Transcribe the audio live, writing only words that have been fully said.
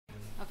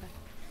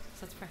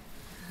Let's pray.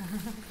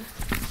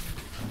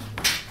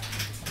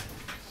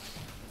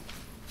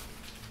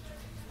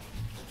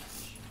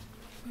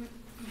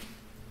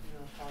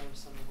 Father,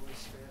 Son, and Holy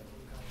Spirit,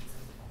 Lord God,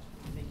 amen.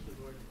 Thank you,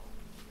 Lord,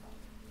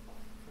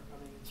 for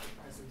coming into your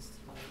presence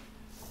tonight.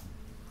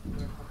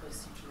 Lord, help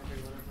us, each and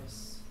every one of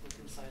us, look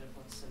inside of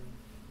us and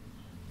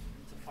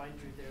to find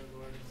you there,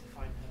 Lord, and to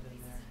find heaven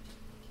there.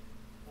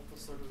 Help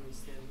us, Lord, when we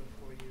stand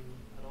before you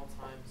at all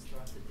times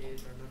throughout the day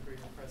to remember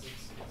your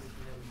presence and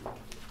everything that we do.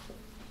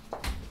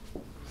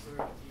 Please,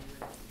 Lord, be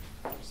with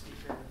our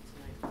speaker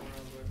tonight,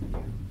 Mora, Lord,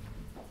 may you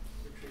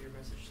portray your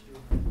message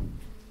through her. And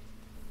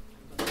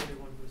bless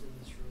everyone who's in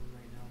this room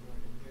right now,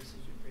 Lord, and here's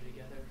as we pray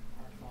together.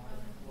 Our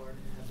Father,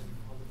 Lord in heaven,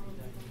 hallowed be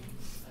thy name.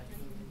 Thy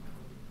kingdom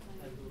come,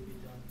 thy will be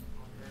done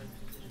on earth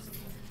as it is in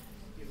heaven.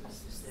 Give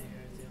us this day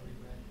our daily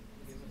bread.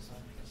 Forgive us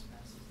our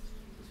trespasses,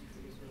 as we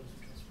forgive those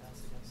who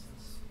trespass against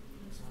us.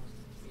 Lead us not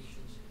into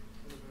temptation,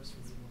 deliver us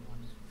from evil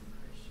one. Through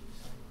Christ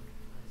Jesus our Lord.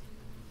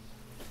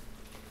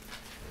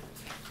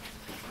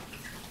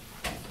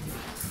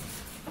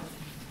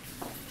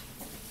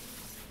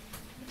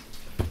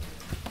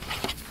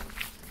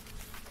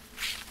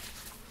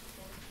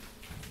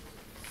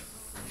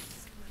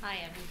 Hi,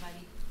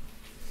 everybody.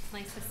 It's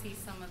nice to see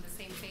some of the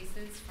same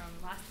faces from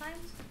last time.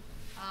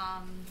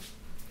 How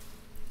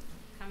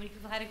many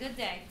people had a good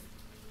day?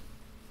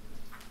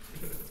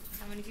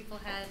 How many people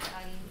had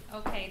an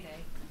okay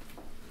day?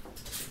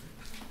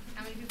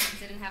 How many people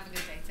didn't have a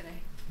good day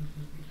today?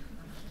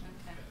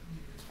 Okay.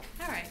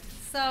 All right.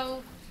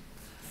 So,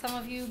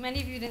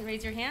 many of you didn't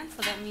raise your hand,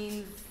 so that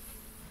means,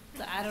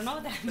 I don't know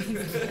what that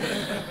means,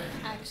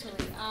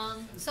 actually.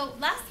 So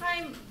last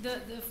time,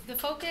 the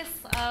focus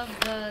of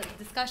the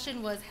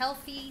discussion was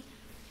healthy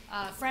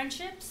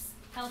friendships,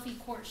 healthy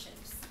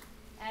courtships.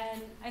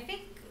 And I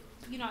think,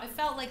 it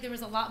felt like there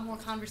was a lot more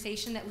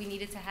conversation that we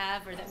needed to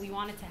have or that we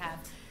wanted to have.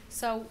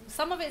 So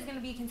some of it is going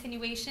to be a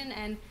continuation,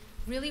 and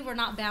really we're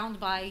not bound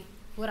by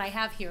what I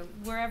have here.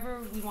 Wherever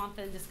we want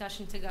the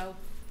discussion to go,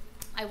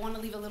 I want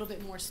to leave a little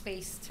bit more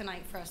space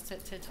tonight for us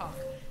to talk.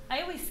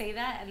 I always say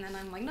that, and then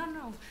I'm like,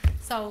 no.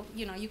 So,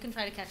 you can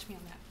try to catch me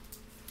on that.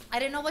 I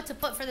didn't know what to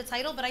put for the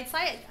title, but I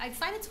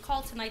decided to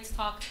call tonight's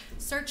talk,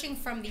 Searching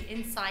from the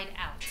Inside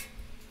Out.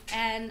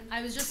 And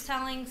I was just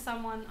telling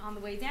someone on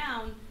the way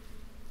down,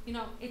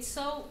 it's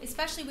so,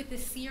 especially with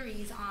this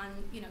series on,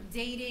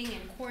 dating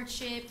and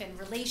courtship and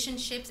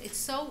relationships, it's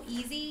so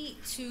easy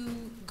to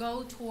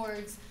go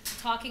towards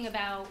talking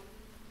about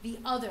the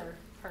other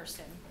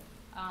person.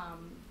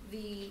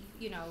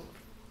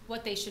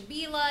 What they should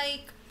be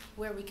like,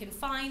 where we can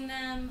find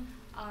them,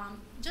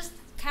 just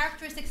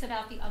characteristics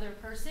about the other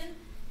person.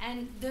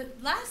 And the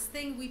last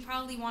thing we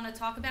probably want to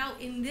talk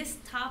about in this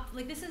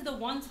this is the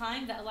one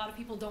time that a lot of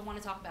people don't want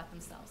to talk about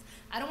themselves.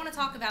 I don't want to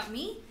talk about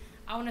me.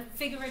 I want to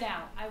figure it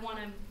out. I want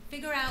to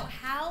figure out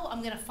how I'm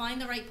going to find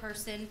the right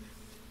person.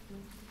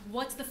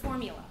 What's the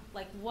formula?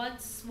 Like,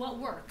 what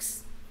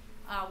works?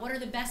 What are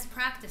the best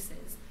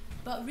practices?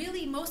 But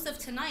really, most of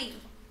tonight,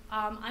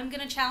 I'm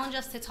going to challenge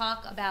us to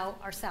talk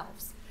about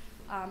ourselves.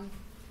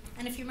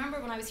 And if you remember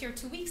when I was here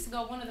 2 weeks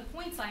ago, one of the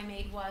points I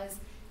made was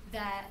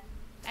that,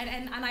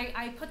 and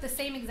I put the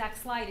same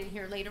exact slide in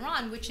here later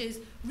on, which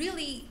is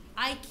really,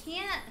 I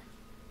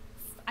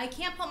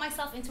can't put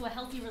myself into a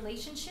healthy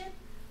relationship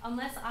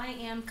unless I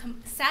am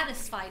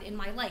satisfied in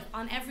my life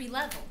on every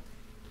level.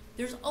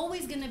 There's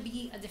always going to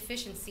be a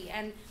deficiency,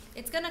 and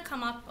it's going to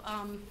come up,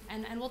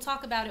 and we'll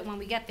talk about it when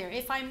we get there.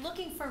 If I'm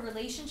looking for a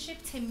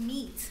relationship to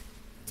meet,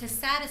 to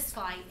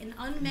satisfy an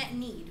unmet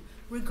need,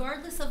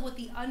 regardless of what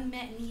the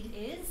unmet need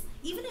is,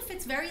 even if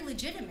it's very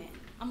legitimate,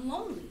 I'm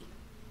lonely.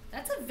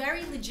 That's a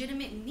very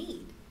legitimate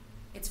need.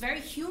 It's a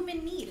very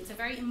human need. It's a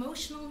very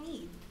emotional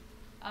need.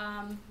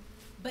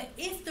 But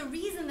if the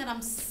reason that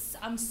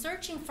I'm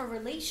searching for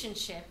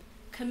relationship,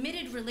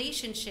 committed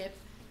relationship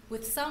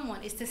with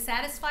someone is to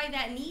satisfy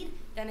that need,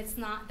 then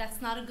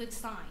that's not a good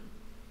sign.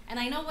 And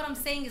I know what I'm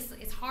saying is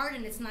it's hard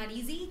and it's not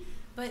easy,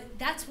 but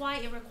that's why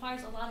it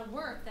requires a lot of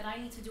work that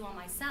I need to do on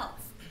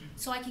myself.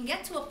 So I can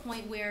get to a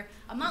point where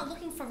I'm not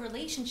looking for a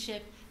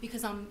relationship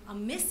because I'm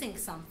missing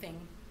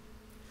something,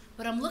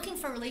 but I'm looking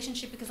for a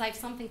relationship because I have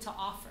something to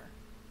offer.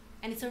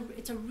 And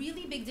it's a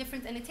really big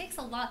difference, and it takes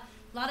a lot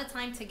of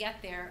time to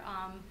get there.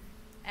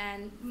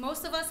 And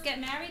most of us get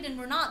married and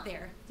we're not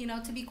there,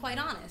 to be quite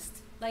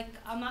honest. Like,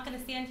 I'm not going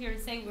to stand here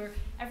and say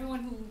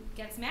everyone who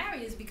gets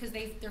married is because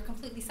they're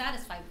completely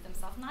satisfied with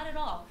themselves. Not at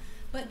all.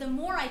 But the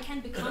more I can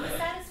become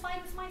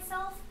satisfied with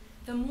myself,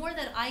 the more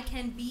that I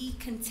can be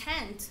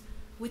content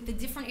with the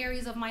different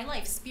areas of my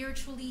life,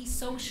 spiritually,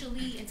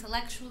 socially,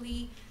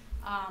 intellectually,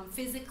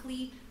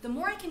 physically. The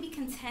more I can be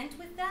content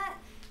with that,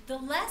 the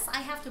less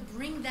I have to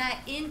bring that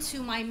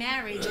into my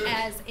marriage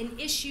as an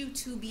issue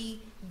to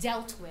be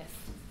dealt with.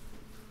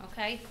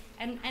 Okay?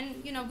 And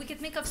we could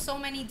think of so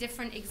many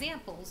different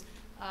examples.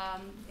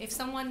 If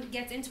someone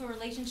gets into a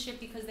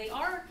relationship because they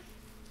are,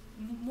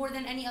 more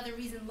than any other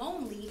reason,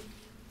 lonely,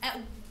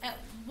 at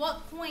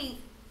what point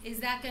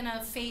is that going to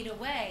fade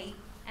away?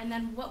 And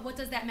then what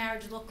does that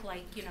marriage look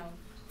like,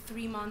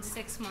 3 months,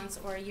 6 months,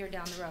 or a year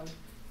down the road?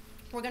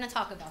 we're going to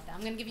talk about that.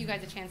 I'm going to give you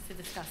guys a chance to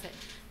discuss it.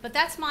 But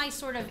that's my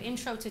sort of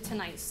intro to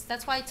tonight.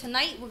 That's why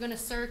tonight we're going to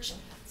search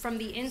from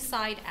the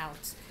inside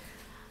out.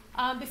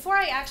 Before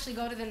I actually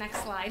go to the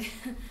next slide,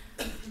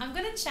 I'm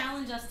going to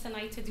challenge us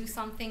tonight to do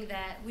something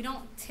that we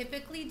don't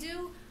typically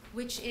do,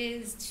 which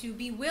is to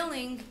be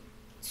willing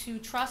to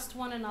trust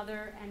one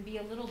another and be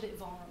a little bit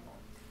vulnerable.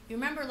 You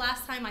remember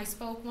last time I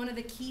spoke, one of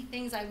the key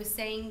things I was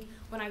saying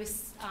when I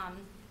was,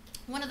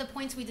 one of the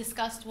points we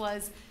discussed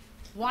was,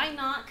 why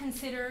not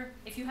consider,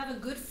 if you have a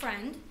good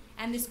friend,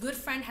 and this good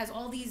friend has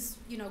all these,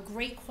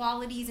 great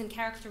qualities and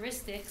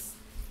characteristics,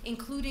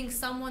 including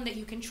someone that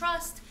you can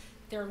trust,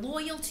 they're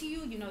loyal to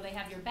you, they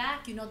have your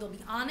back, they'll be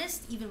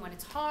honest even when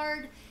it's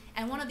hard.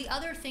 And one of the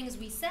other things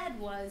we said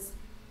was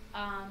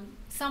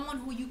someone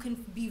who you can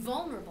be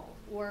vulnerable,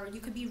 or you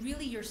could be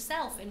really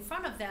yourself in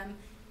front of them,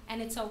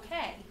 and it's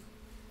okay.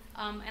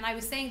 And I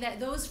was saying that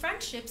those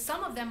friendships,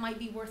 some of them might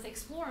be worth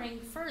exploring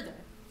further.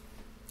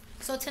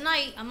 So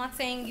tonight, I'm not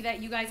saying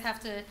that you guys have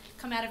to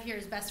come out of here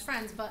as best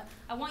friends, but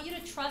I want you to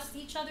trust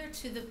each other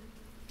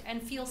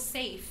and feel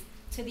safe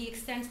to the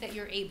extent that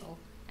you're able.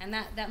 And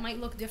that might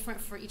look different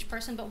for each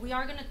person, but we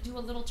are going to do a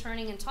little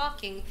turning and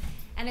talking.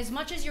 And as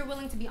much as you're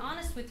willing to be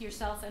honest with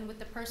yourself and with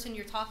the person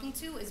you're talking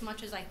to, as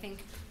much as I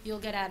think you'll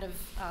get out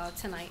of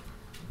tonight.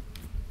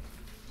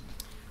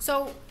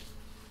 So,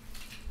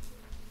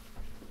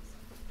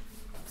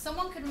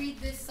 someone could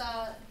read this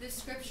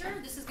scripture.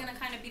 This is going to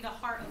kind of be the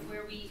heart of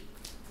where we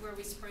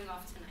spring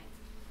off tonight.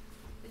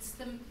 It's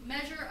the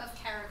measure of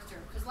character.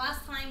 Because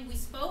last time we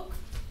spoke,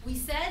 we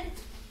said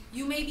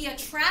you may be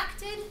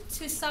attracted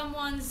to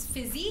someone's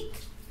physique,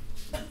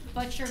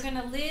 but you're going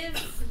to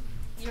live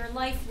your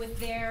life with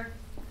their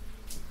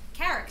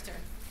character.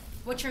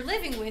 What you're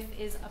living with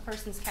is a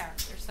person's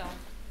character. So,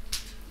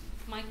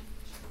 Mike?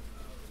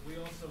 We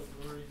also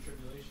glory in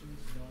tribulations,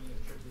 knowing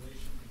that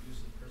tribulation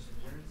produces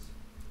perseverance,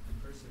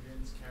 and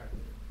perseverance character,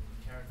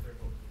 and character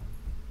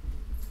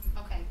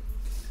hope. Okay.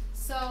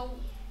 So,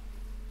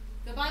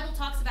 the Bible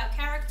talks about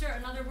character.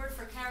 Another word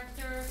for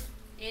character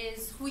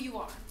is who you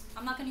are.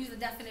 I'm not going to use the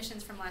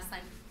definitions from last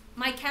time.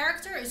 My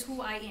character is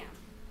who I am.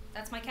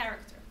 That's my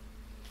character.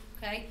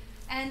 Okay?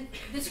 And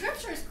the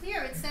scripture is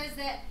clear. It says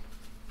that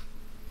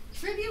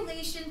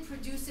tribulation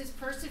produces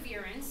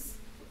perseverance,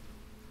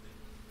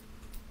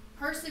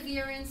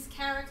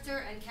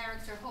 character, and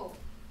character hope.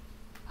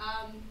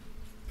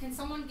 Can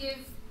someone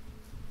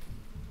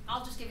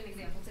I'll just give an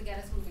example to get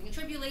us moving. A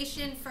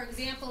tribulation, for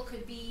example,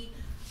 could be,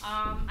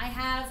 I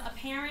have a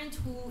parent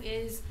who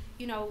is,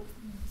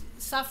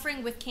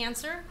 suffering with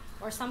cancer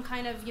or some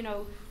kind of,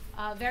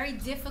 very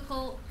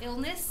difficult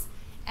illness.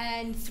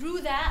 And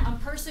through that, I'm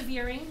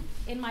persevering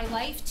in my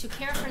life to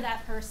care for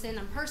that person.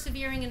 I'm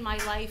persevering in my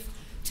life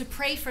to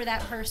pray for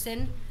that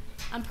person.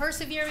 I'm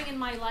persevering in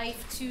my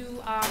life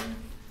to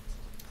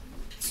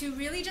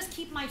really just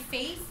keep my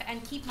faith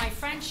and keep my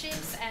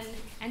friendships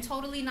and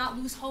totally not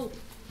lose hope.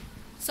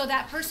 So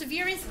that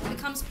perseverance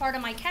becomes part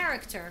of my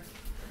character.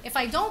 If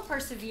I don't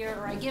persevere,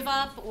 or I give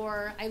up,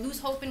 or I lose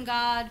hope in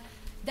God,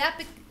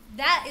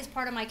 that is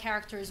part of my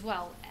character as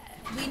well.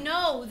 We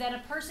know that a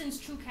person's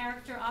true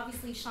character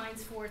obviously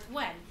shines forth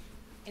when?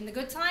 In the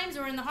good times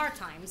or in the hard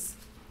times?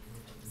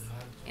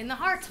 In the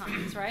hard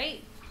times,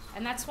 right?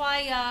 And that's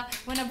why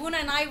when Abuna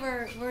and I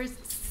were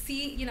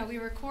we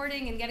were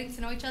recording and getting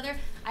to know each other,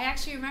 I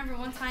actually remember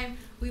one time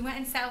we went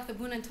and sat with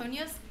Abuna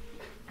Antonio's,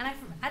 and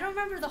I don't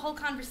remember the whole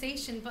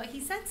conversation, but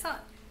he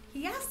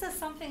asked us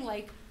something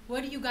like,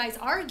 what do you guys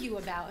argue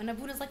about? And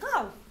Abuna's like,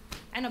 oh.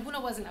 And Abuna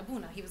wasn't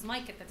Abuna, he was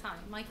Mike at the time,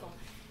 Michael.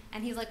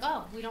 And he's like,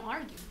 oh, we don't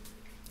argue.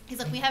 He's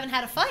like, we haven't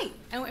had a fight.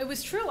 And it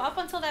was true, up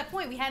until that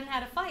point, we hadn't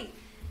had a fight.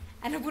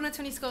 And Abuna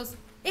Antonis goes,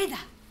 Eda,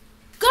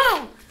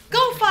 go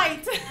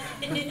fight.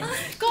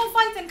 Go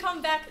fight and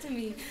come back to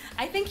me.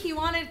 I think he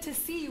wanted to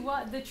see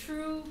what the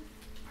true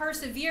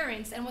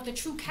perseverance and what the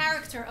true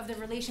character of the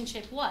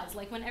relationship was.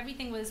 Like when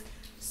everything was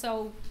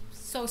so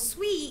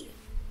sweet,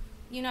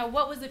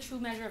 what was the true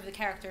measure of the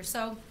character?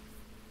 So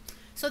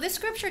this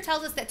scripture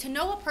tells us that to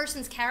know a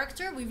person's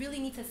character, we really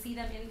need to see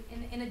them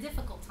in a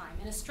difficult time,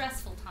 in a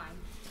stressful time,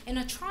 in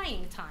a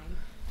trying time.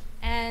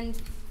 And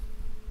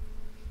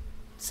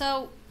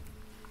so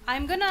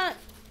I'm gonna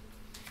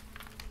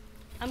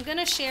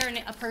share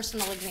a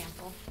personal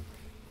example,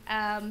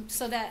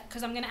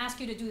 because I'm gonna ask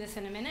you to do this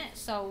in a minute,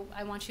 so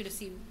I want you to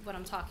see what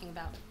I'm talking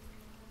about.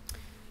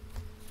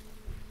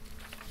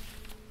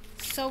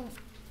 So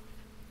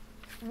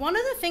one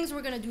of the things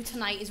we're gonna do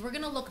tonight is we're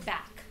gonna look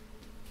back.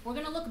 We're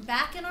gonna look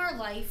back in our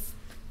life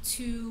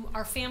to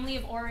our family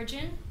of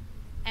origin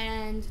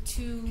and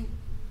to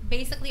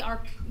basically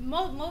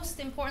most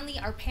importantly,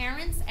 our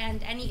parents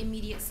and any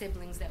immediate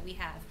siblings that we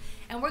have.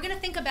 And we're gonna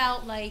think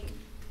about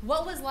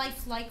what was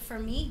life like for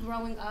me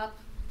growing up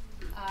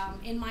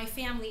in my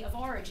family of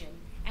origin,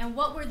 and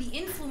what were the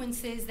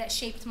influences that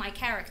shaped my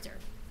character.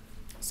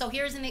 So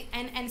here's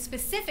and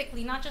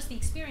specifically, not just the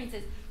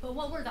experiences, but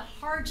what were the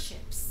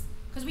hardships?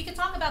 Because we could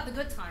talk about the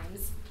good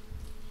times,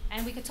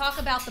 and we could talk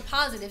about the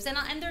positives,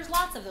 and there's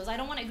lots of those. I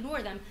don't want to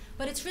ignore them,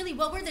 but it's really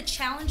what were the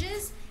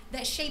challenges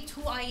that shaped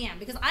who I am.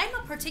 Because I'm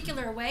a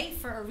particular way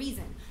for a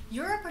reason.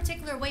 You're a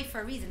particular way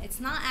for a reason. It's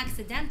not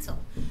accidental.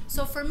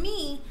 So for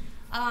me,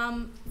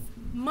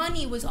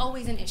 money was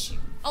always an issue,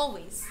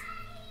 always.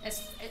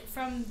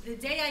 From the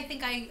day I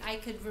think I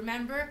could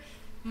remember,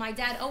 my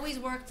dad always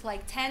worked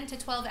like 10 to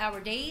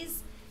 12-hour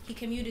days. He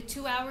commuted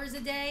 2 hours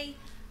a day.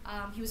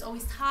 He was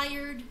always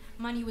tired.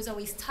 Money was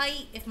always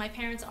tight. If my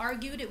parents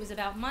argued, it was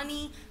about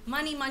money.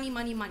 Money, money,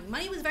 money, money.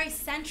 Money was a very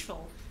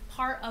central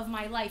part of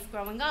my life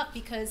growing up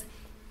because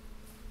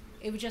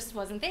it just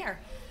wasn't there.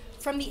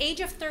 From the age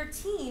of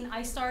 13,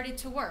 I started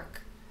to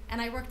work.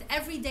 And I worked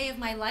every day of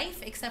my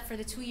life except for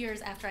the 2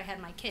 years after I had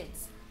my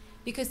kids.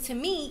 Because to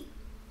me,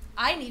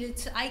 I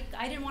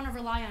didn't want to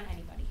rely on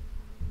anybody.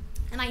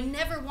 And I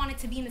never wanted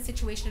to be in a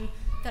situation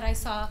that I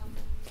saw,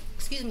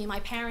 my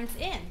parents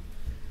in.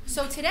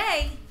 So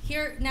today,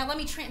 now let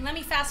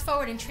me fast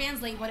forward and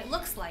translate what it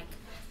looks like.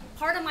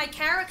 Part of my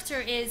character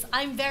is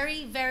I'm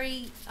very,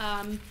 very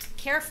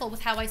careful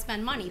with how I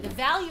spend money. The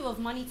value of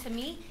money to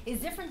me is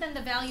different than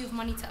the value of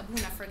money to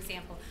Abuna, for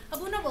example.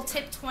 Abuna will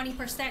tip 20%,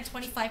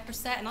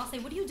 25%, and I'll say,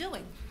 what are you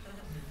doing?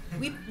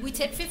 We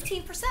tip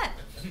 15%.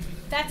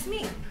 That's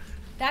me.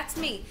 That's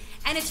me.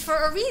 And it's for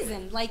a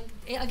reason. Like,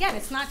 again,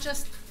 it's not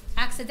just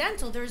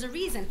accidental. There's a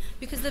reason,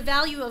 because the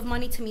value of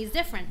money to me is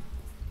different.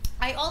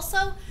 I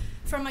also,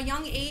 from a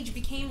young age,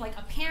 became like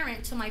a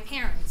parent to my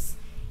parents,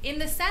 in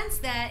the sense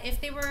that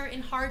if they were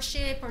in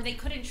hardship or they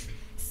couldn't,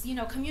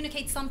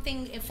 communicate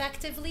something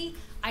effectively,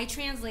 I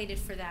translated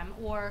for them.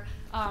 Or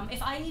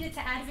if I needed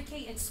to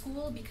advocate at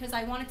school because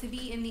I wanted to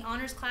be in the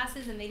honors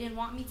classes and they didn't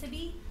want me to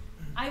be,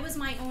 I was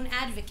my own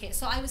advocate.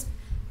 So I was,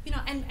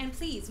 and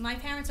please, my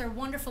parents are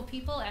wonderful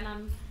people,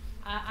 and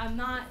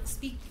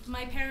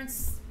my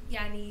parents,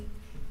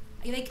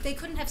 they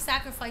couldn't have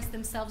sacrificed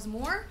themselves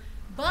more,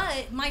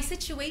 but my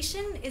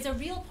situation is a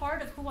real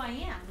part of who I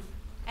am.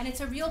 And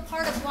it's a real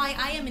part of why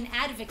I am an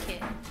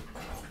advocate.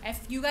 If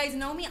you guys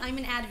know me, I'm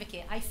an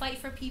advocate. I fight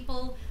for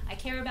people, I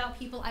care about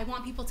people, I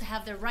want people to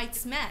have their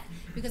rights met,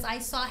 because I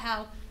saw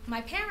how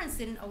my parents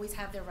didn't always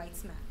have their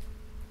rights met.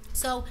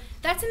 So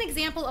that's an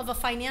example of a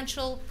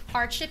financial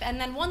hardship. And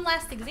then one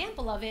last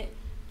example of it,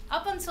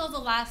 up until the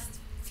last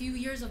few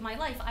years of my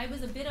life, I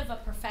was a bit of a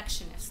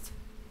perfectionist.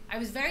 I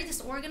was very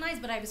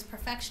disorganized, but I was a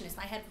perfectionist.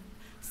 I had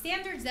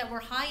standards that were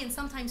high and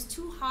sometimes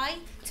too high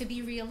to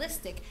be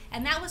realistic.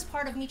 And that was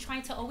part of me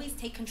trying to always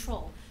take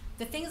control.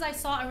 The things I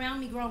saw around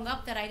me growing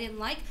up that I didn't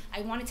like,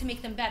 I wanted to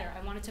make them better.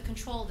 I wanted to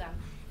control them.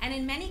 And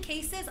in many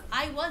cases,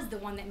 I was the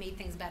one that made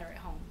things better at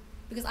home,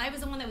 because I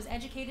was the one that was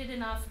educated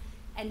enough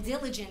and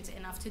diligent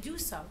enough to do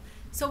so.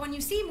 So when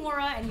you see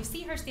Mora and you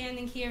see her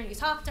standing here and you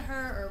talk to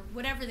her, or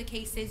whatever the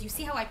case is, you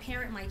see how I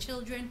parent my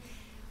children,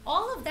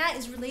 all of that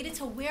is related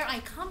to where I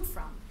come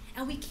from.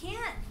 And we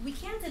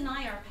can't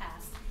deny our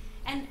past.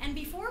 And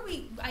before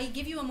I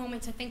give you a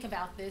moment to think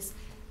about this,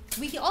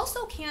 we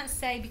also can't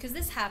say, because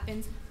this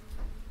happens,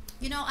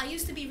 I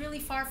used to be really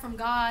far from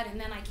God, and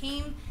then I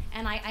came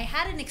and I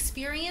had an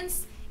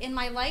experience in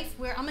my life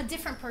where I'm a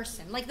different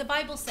person. Like the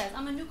Bible says,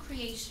 I'm a new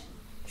creation.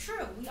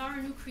 True, we are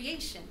a new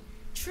creation.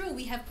 True,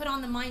 we have put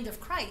on the mind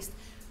of Christ.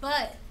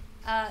 But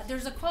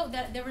there's a quote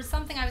that there was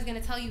something I was going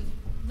to tell you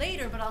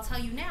later, but I'll tell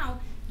you now.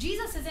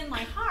 Jesus is in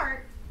my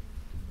heart,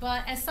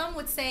 but as some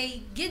would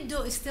say,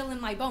 Giddo is still in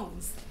my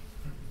bones,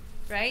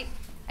 right?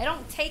 I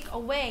don't take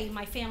away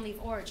my family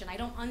of origin. I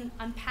don't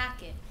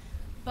unpack it.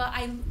 But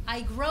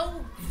I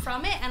grow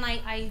from it, and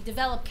I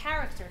develop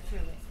character through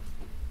it.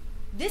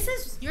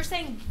 You're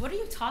saying, what are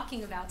you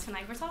talking about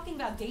tonight? We're talking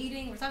about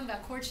dating. We're talking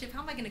about courtship.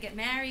 How am I going to get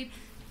married?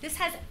 This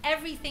has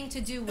everything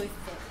to do with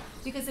it.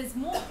 Because as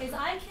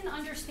I can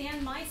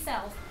understand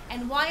myself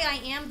and why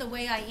I am the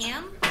way I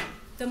am,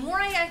 the more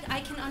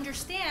I can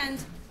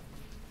understand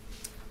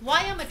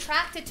why I'm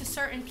attracted to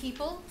certain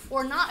people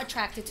or not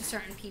attracted to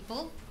certain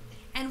people,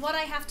 and what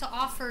I have to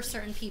offer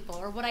certain people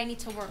or what I need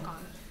to work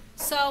on.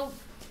 So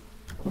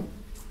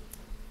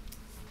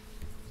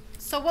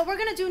what we're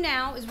going to do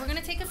now is we're going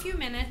to take a few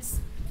minutes,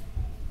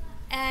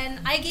 and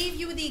I gave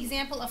you the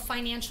example of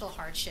financial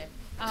hardship.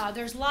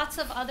 There's lots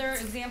of other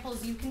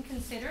examples you can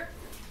consider,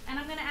 and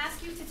I'm going to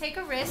ask you to take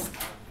a risk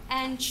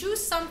and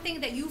choose something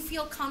that you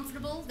feel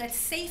comfortable, that's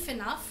safe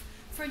enough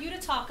for you to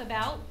talk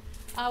about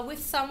with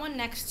someone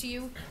next to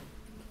you.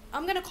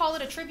 I'm going to call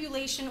it a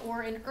tribulation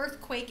or an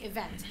earthquake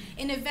event.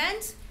 An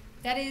event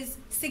that is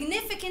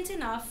significant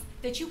enough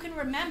that you can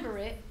remember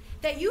it,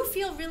 that you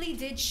feel really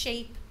did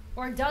shape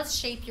or does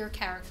shape your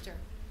character,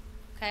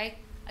 okay?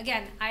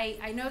 Again,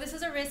 I know this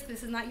is a risk.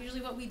 This is not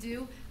usually what we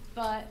do,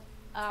 but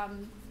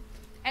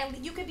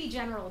you could be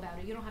general about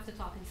it. You don't have to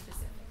talk in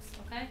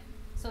specifics, okay?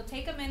 So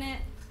take a minute,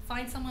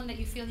 find someone that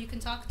you feel you can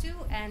talk to,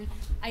 and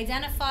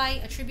identify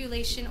a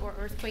tribulation or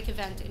earthquake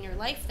event in your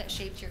life that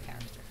shaped your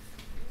character.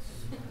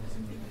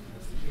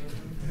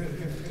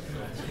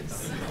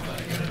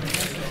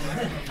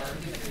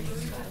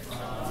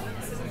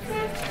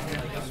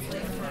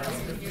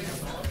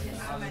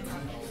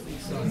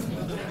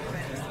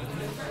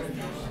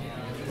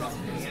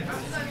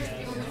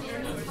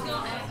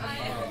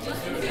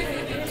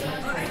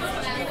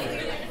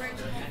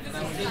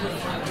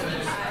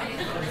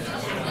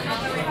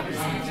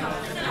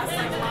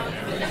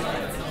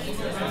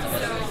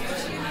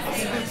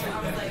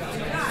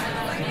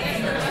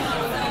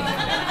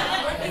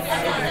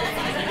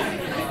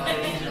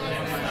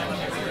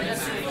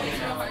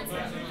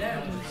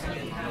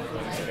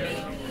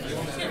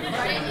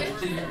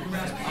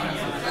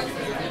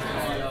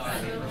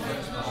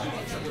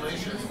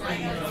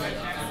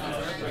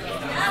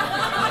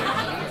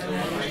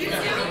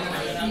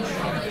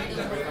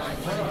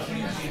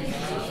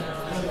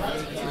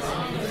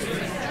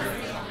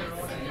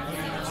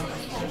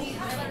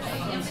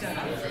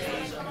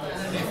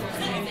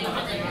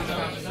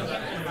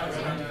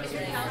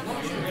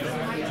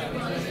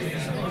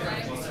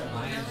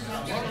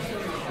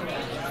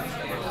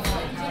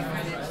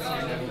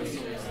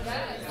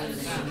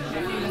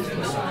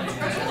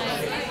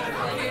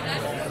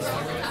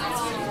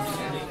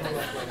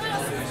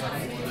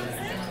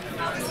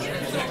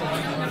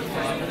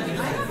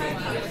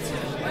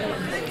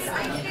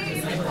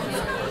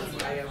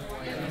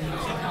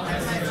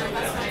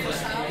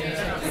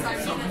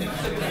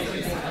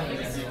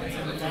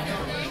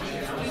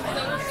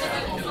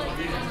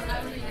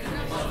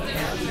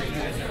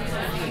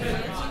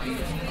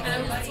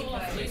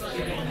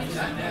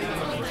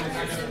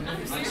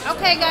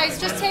 Okay, guys,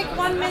 just take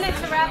 1 minute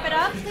to wrap it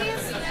up,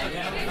 please.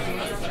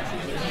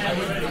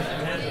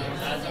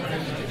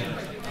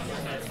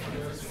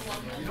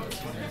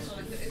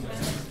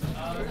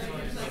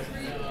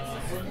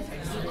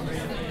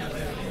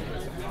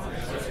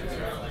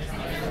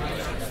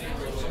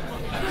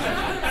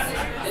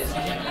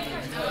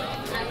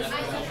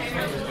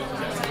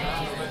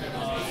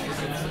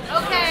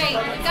 Okay,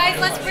 guys,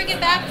 let's bring it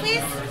back,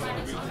 please.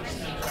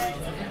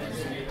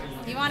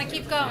 You want to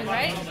keep going,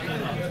 right?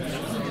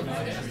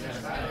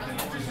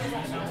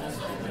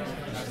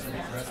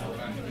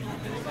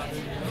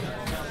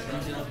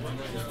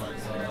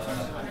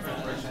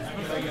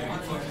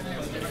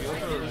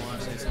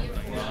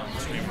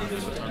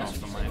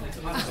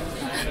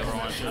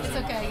 It's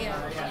okay,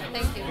 yeah.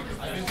 Thank you.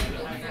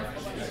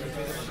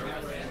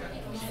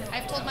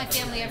 I've told my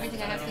family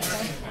everything I have to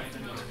say.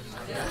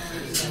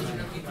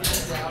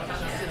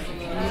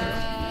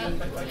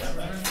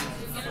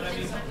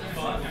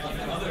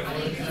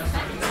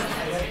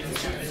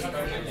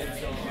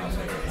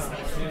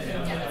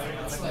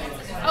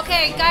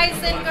 Okay,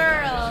 guys and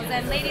girls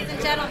and ladies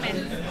and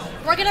gentlemen,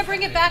 we're going to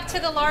bring it back to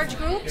the large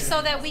group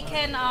so that we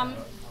can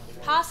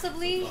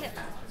possibly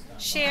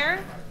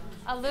share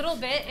a little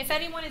bit, if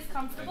anyone is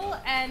comfortable,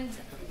 and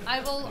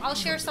I'll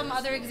share some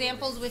other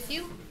examples with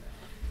you.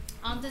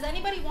 Does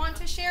anybody want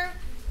to share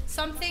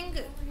something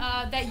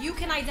that you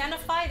can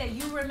identify, that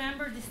you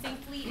remember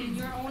distinctly in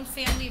your own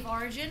family of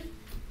origin,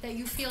 that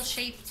you feel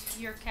shaped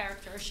your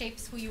character, or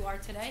shapes who you are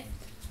today?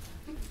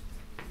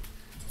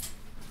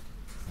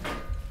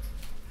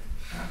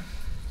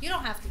 You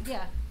don't have to,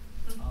 yeah.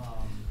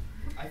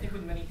 I think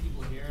with many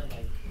people here,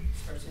 like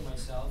especially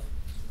myself,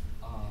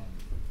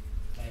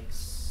 like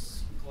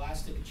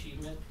scholastic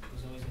achievement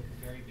was always like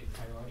a very big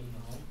priority in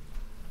the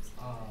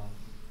home.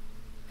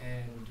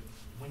 And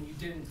when you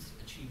didn't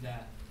achieve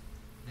that,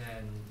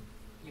 then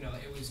you know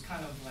it was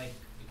kind of like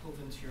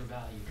equivalent to your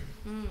value,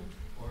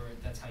 or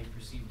that's how you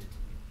perceived it.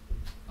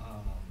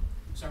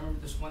 So I remember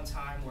this one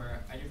time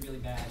where I did really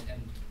bad,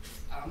 and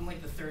I'm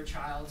like the third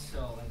child,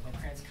 so like my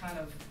parents kind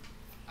of.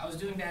 I was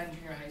doing bad in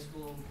junior high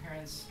school, and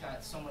parents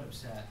got somewhat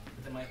upset.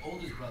 But then my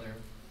oldest brother,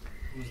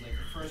 who was like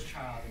the first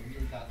child and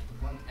really got the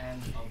blunt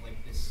end of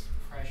like this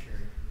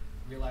pressure,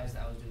 realized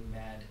I was doing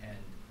bad, and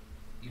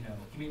you know,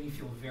 he made me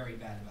feel very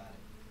bad about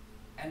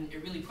it. And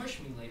it really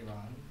pushed me later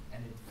on,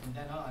 and from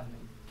then on,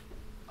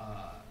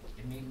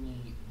 it made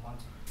me want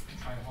to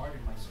try harder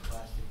in my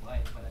scholastic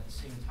life, but at the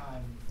same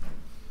time,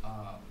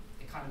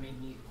 it kind of made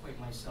me equate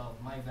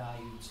my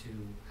value to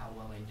how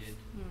well I did,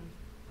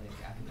 like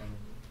academically.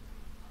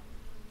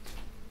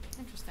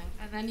 Interesting.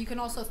 And then you can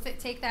also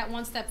take that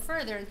one step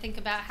further and think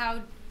about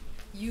how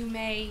you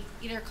may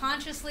either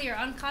consciously or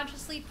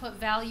unconsciously put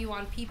value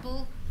on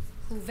people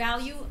who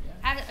value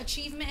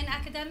achievement in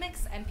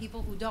academics and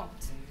people who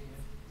don't.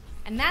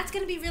 And that's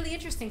going to be really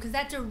interesting because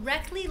that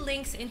directly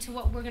links into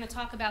what we're going to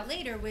talk about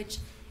later, which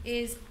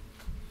is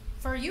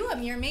for you,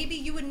 Amir, maybe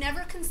you would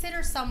never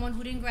consider someone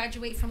who didn't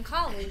graduate from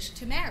college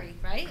to marry,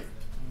 right?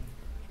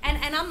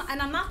 And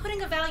I'm not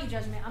putting a value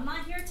judgment. I'm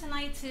not here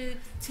tonight to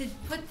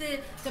put the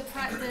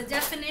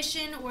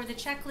definition or the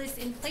checklist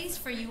in place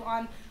for you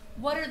on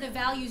what are the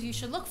values you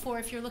should look for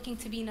if you're looking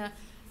to be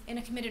in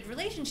a committed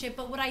relationship.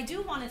 But what I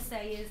do want to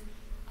say is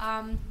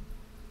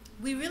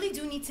we really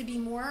do need to be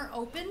more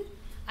open.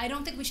 I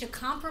don't think we should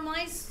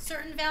compromise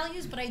certain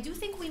values, but I do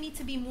think we need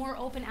to be more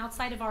open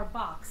outside of our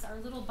box, our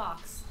little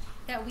box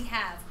that we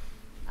have.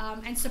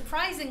 And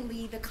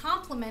surprisingly, the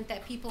compliment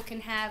that people can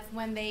have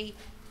when they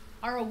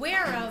are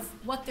aware of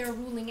what they're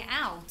ruling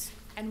out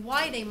and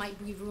why they might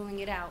be ruling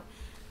it out.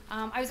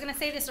 I was going to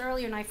say this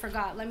earlier and I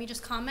forgot. Let me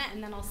just comment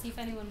and then I'll see if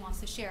anyone wants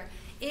to share.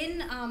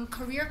 In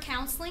career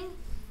counseling,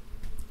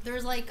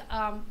 there's like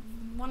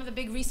one of the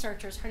big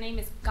researchers. Her name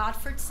is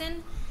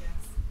Gottfredson.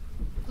 Yes.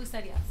 Who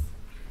said yes?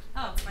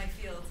 Oh. That's my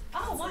field. Oh,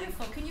 counseling.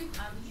 wonderful. Can you?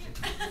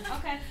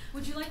 Okay.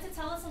 Would you like to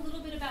tell us a little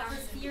bit about her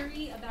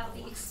theory about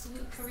the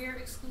career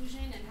exclusion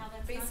and how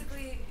that's done?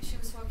 Basically, she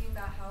was talking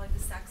about how like the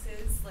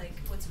sexes, like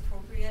what's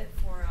appropriate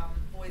for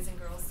boys and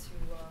girls to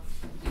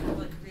have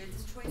like career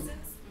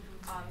choices.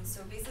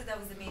 So basically, that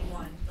was the main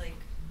one, like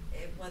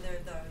whether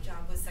the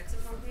job was sex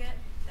appropriate.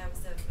 That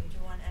was the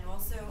major one, and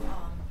also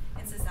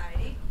in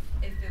society,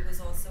 if it was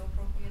also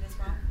appropriate as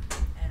well.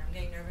 And I'm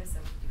getting nervous, so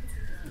you can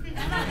speak to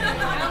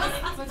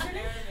that. What's her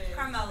name?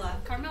 Carmela.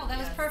 Carmel. That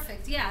was Yes.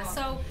 perfect. Yeah.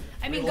 So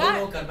I mean, We all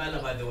know God.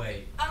 Carmela, by the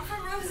way. I'm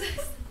from Roses.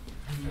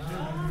 She's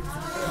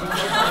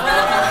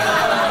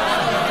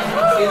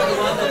the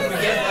one that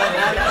forgets by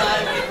that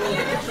time.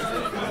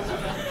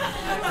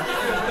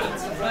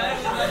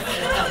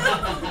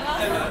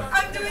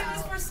 I'm doing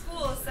this for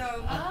school, so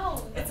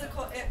Oh. it's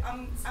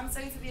I'm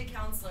studying to be a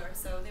counselor.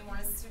 So they want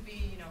us to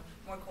be,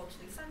 more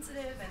culturally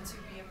sensitive and to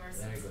be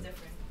immersed Very into good.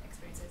 different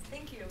experiences.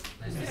 Thank you.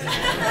 Nice to see you.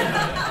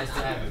 Nice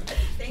to have you.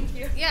 Thank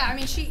you. Yeah, I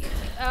mean,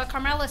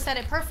 Carmela said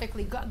it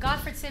perfectly.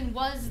 Gottfredson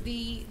was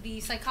the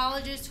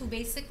psychologist who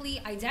basically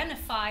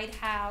identified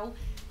how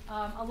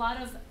a lot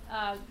of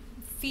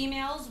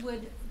females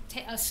would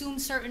assume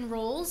certain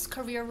roles,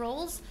 career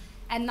roles,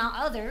 and not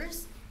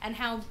others, and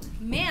how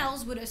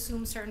males would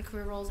assume certain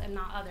career roles and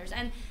not others.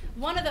 And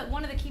one of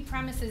the key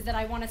premises that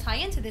I want to tie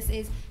into this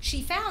is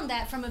she found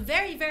that from a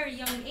very, very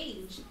young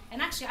age,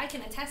 and actually I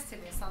can attest to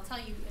this, I'll tell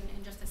you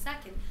in just a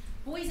second,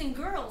 boys and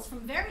girls from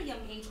very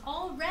young age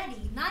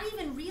already, not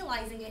even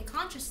realizing it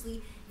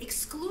consciously,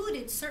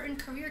 excluded certain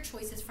career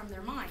choices from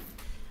their mind.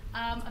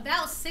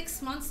 About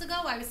 6 months ago,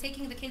 I was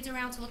taking the kids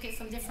around to look at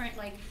some different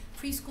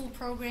preschool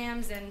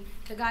programs, and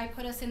the guy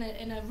put us in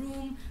a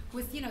room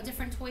with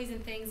different toys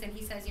and things, and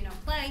he says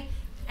play,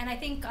 and I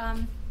think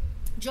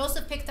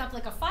Joseph picked up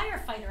like a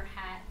firefighter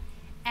hat,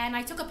 and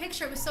I took a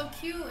picture. It was so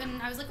cute,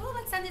 and I was like, oh,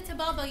 let's send it to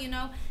Bubba, and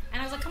I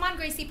was like, come on,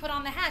 Gracie, put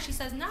on the hat. She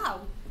says,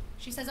 no.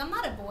 She says, I'm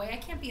not a boy. I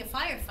can't be a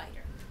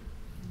firefighter.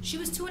 She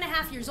was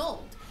 2.5 years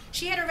old.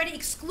 She had already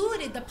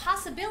excluded the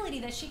possibility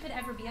that she could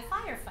ever be a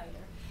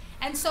firefighter.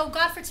 And so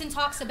Gottfredson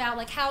talks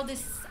about how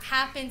this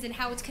happens and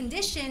how it's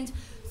conditioned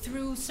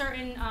through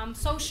certain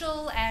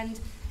social and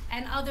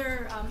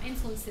other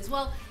influences.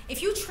 Well,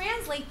 if you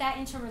translate that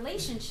into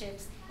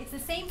relationships, it's the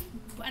same,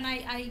 and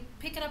I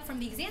pick it up from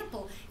the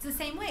example, it's the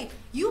same way.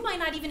 You might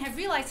not even have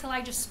realized till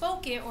I just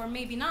spoke it, or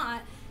maybe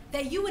not,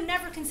 that you would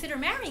never consider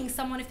marrying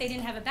someone if they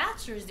didn't have a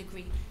bachelor's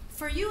degree.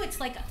 For you, it's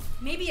like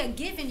maybe a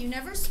given. You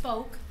never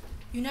spoke,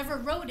 you never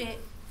wrote it,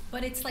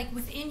 but it's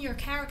within your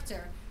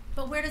character.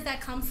 But where does that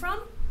come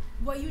from?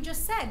 What you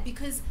just said,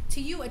 because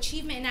to you,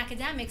 achievement in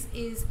academics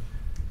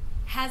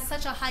has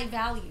such a high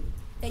value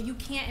that you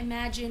can't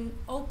imagine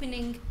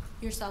opening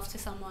yourself to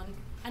someone.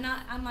 And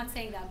I'm not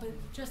saying that, but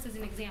just as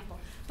an example.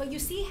 But you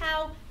see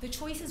how the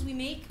choices we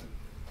make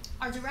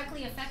are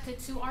directly affected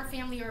to our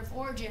family of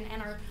origin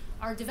and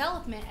our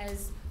development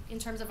in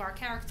terms of our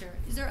character.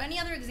 Is there any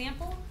other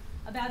example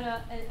about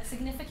a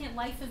significant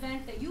life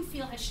event that you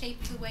feel has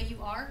shaped the way you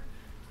are?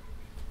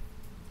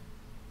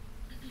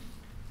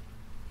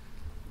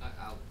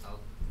 I'll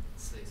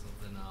say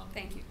something.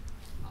 Thank you.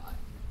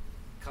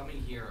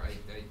 Coming here,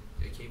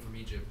 I came from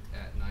Egypt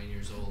at 9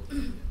 years old.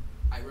 And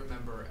I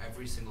remember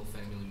every single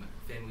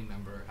family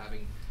member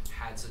having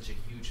had such a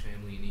huge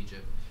family in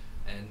Egypt,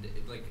 and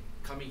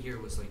coming here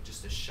was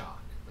just a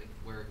shock.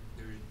 Where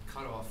they're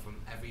cut off from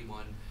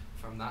everyone,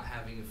 from not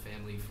having a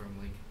family, from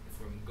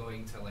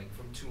going to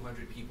from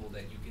 200 people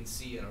that you can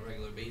see on a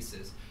regular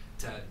basis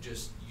to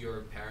just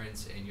your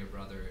parents and your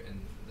brother, and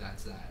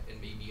that's that,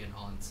 and maybe an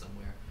aunt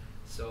somewhere.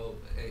 So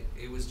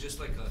it was just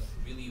a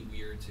really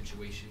weird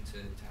situation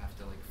to have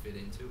to fit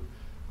into.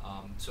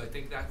 So I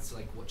think that's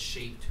what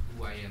shaped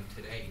who I am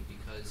today,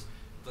 because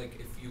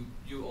if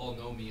you all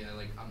know me,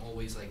 I'm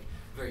always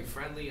very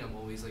friendly. I'm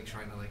always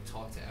trying to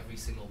talk to every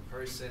single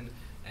person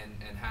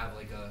and have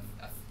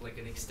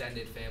an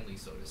extended family,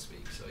 so to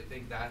speak. So I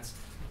think that's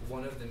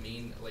one of the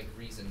main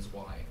reasons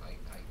why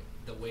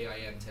the way I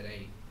am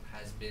today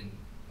has been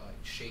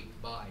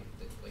shaped by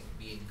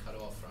being cut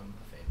off from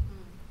a family.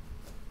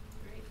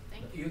 Great,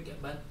 thank you.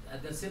 But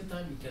at the same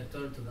time, you can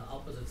turn to the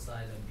opposite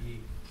side and be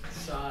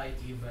shy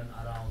even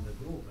around the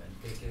group and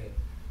take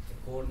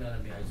a corner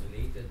and be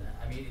isolated.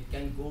 I mean, it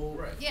can go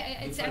Right.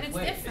 Yeah, it's different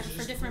ways. different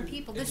for different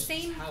people. The It's just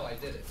same, how I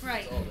did it.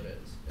 Right. That's all it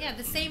is. yeah,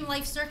 the same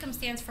life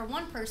circumstance for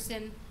one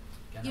person.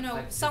 Can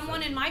affect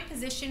Someone in differently. my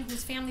position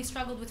whose family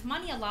struggled with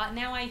money a lot,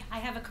 now I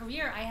have a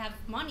career, I have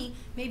money,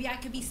 maybe I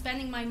could be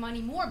spending my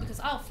money more because,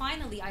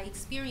 finally I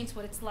experienced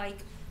what it's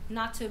like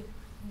not to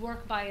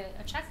work by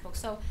a checkbook.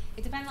 So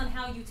it depends on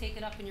how you take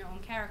it up in your own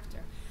character.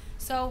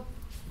 So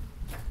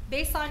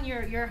based on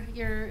your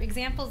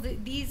examples,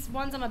 these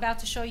ones I'm about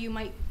to show you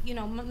might,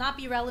 not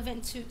be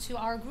relevant to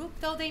our group,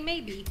 though they may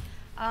be.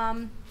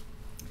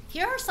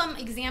 Here are some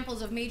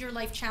examples of major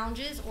life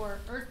challenges or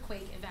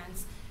earthquake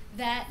events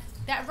that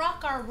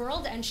rock our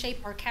world and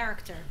shape our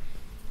character.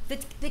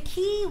 The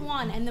key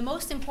one and the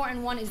most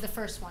important one is the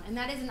first one, and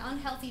that is an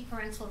unhealthy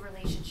parental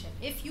relationship.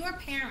 If your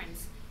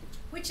parents,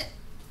 which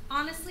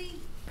honestly,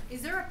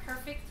 Is there a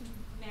perfect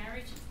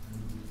marriage?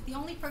 The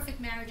only perfect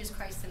marriage is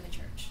Christ and the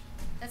church.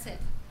 That's it.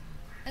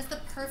 That's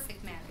the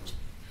perfect marriage.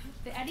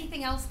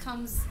 Anything else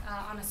comes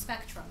on a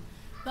spectrum.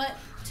 But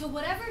to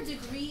whatever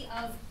degree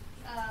of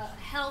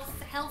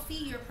healthy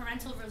your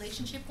parental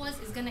relationship was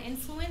is going to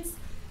influence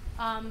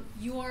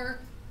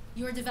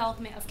your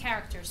development of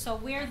character. So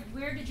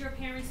where did your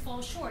parents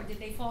fall short? Did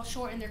they fall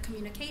short in their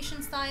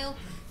communication style?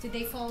 Did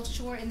they fall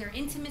short in their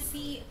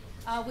intimacy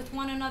with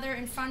one another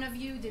in front of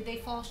you? Did they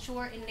fall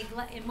short in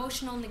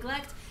emotional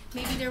neglect?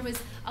 Maybe there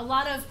was a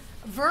lot of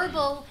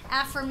verbal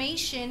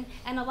affirmation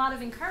and a lot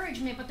of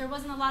encouragement, but there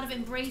wasn't a lot of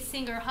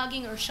embracing or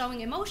hugging or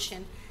showing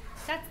emotion.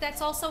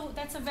 That's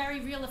a very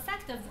real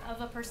effect of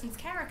a person's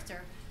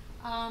character.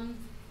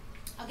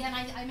 Again,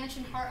 I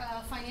mentioned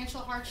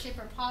financial hardship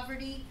or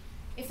poverty.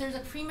 If there's a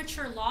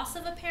premature loss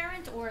of a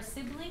parent or a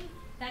sibling,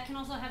 that can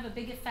also have a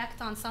big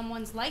effect on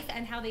someone's life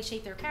and how they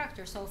shape their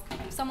character. So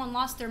if someone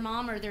lost their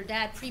mom or their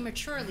dad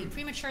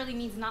prematurely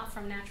means not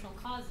from natural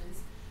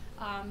causes,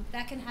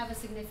 that can have a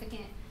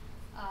significant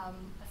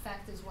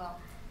effect as well.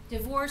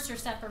 Divorce or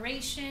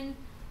separation,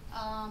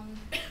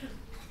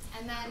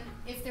 and then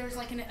if there's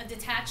like a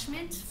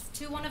detachment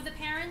to one of the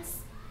parents,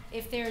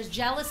 if there's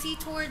jealousy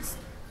towards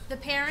the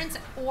parents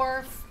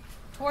or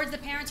towards the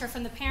parents or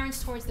from the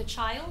parents towards the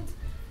child,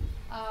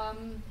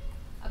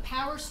 a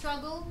power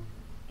struggle,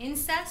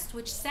 incest,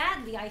 which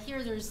sadly I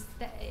hear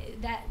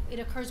that it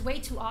occurs way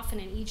too often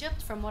in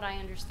Egypt from what I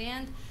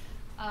understand,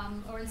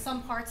 or in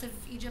some parts of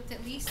Egypt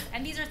at least.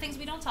 And these are things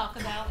we don't talk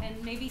about,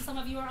 and maybe some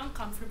of you are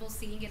uncomfortable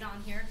seeing it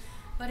on here,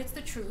 but it's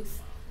the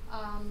truth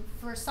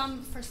for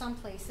some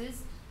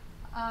places.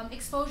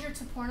 Exposure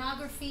to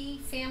pornography,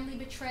 family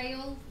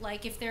betrayal,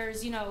 like if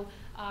there's,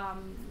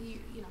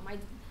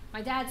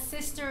 my dad's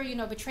sister,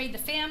 betrayed the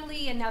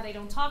family and now they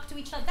don't talk to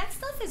each other. That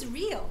stuff is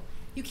real.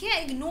 You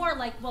can't ignore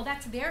well,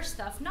 that's their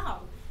stuff. No,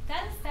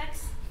 that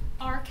affects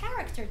our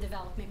character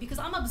development because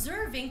I'm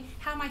observing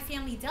how my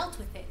family dealt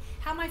with it,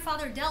 how my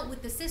father dealt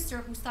with the sister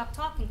who stopped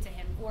talking to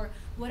him or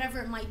whatever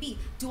it might be.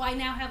 Do I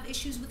now have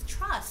issues with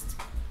trust?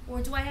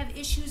 Or do I have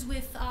issues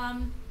with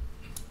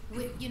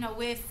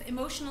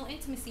emotional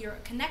intimacy or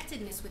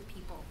connectedness with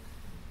people?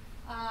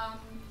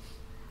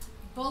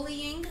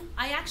 Bullying.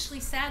 I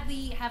actually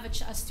sadly have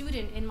a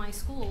student in my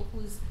school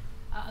who's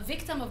a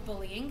victim of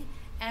bullying,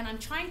 and I'm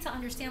trying to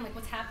understand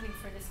what's happening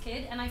for this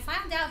kid, and I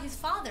found out his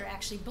father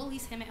actually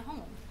bullies him at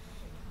home.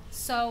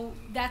 So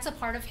that's a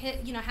part of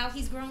how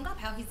he's growing up,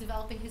 how he's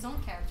developing his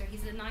own character.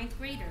 He's a 9th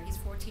grader, he's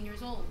 14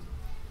 years old.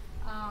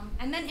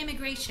 And then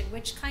immigration,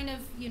 which kind of,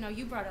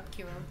 you brought up,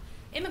 Kiro.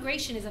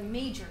 Immigration is a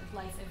major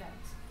life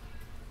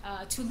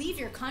event. To leave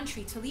your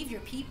country, to leave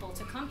your people,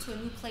 to come to a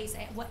new place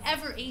at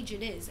whatever age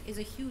it is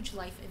a huge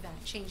life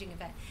event, changing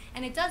event.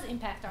 And it does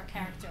impact our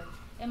character.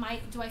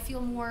 Do I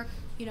feel more,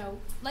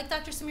 like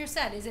Dr. Samir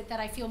said, is it that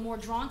I feel more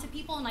drawn to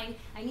people and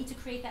I need to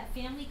create that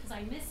family because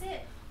I miss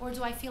it? Or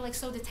do I feel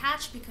so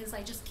detached because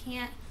I just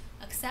can't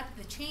accept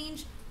the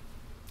change?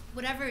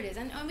 Whatever it is.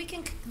 And we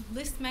can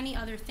list many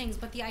other things,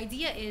 but the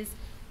idea is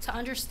to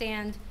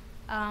understand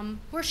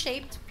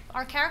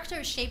our character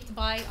is shaped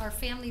by our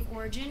family of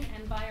origin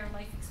and by our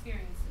life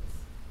experiences.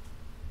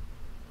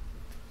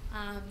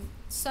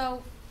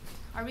 So,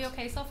 are we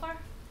okay so far?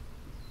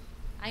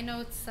 I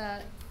know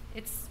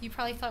you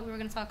probably thought we were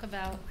going to talk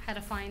about how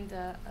to find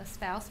a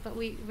spouse, but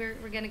we're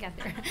going to get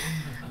there.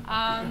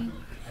 At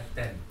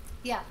 10.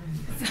 Yeah.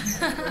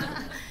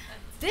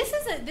 This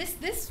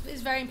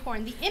is very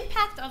important. The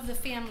impact of the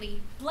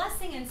family,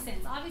 blessing and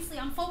sins. Obviously,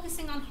 I'm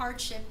focusing on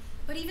hardship,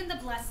 but even the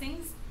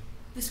blessings,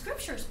 the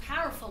scripture is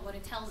powerful what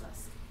it tells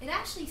us. It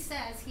actually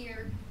says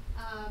here,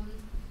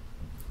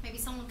 maybe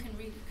someone can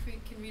read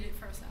it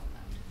first out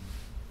loud.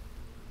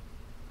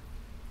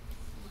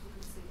 Someone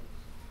can see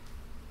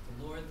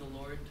it. The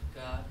Lord,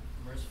 God,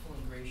 merciful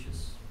and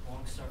gracious,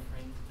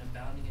 long-suffering,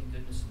 abounding in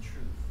goodness and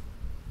truth,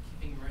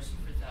 keeping mercy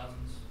for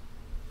thousands,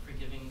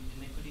 forgiving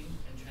iniquity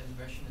and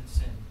transgression and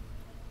sin,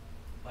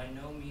 by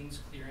no means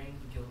clearing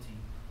the guilty,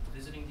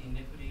 visiting the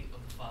iniquity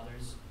of the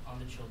fathers on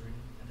the children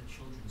and the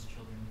children's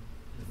children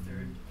to the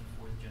 3rd and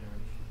 4th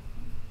generation.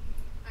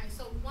 All right.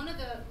 So one of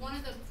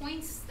the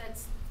points that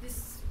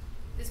this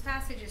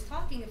passage is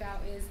talking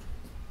about is,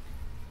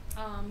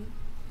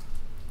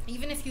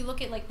 even if you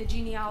look at the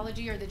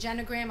genealogy or the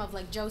genogram of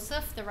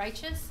Joseph, the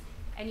righteous,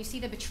 and you see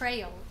the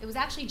betrayal, it was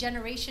actually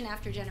generation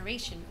after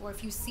generation. Or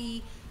if you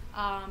see,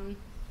 I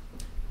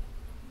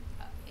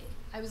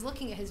was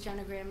looking at his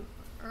genogram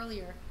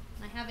earlier,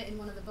 and I have it in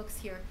one of the books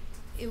here.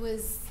 It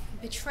was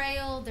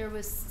betrayal, there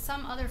was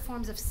some other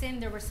forms of sin,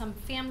 there were some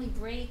family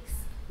breaks,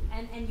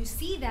 and you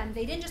see them,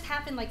 they didn't just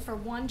happen for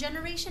one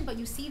generation, but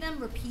you see them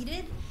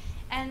repeated,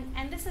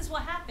 and this is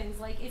what happens.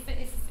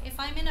 If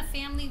I'm in a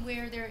family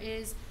where there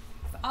is,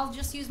 I'll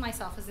just use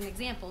myself as an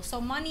example.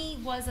 So money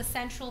was a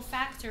central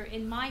factor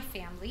in my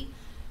family,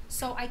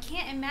 so I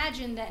can't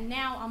imagine that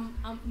now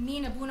me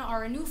and Abuna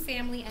are a new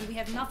family and we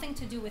have nothing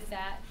to do with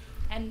that,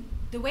 and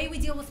the way we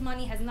deal with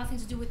money has nothing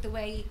to do with the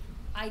way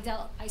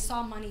I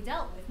saw money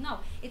dealt with. No,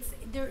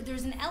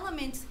 there's an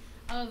element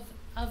of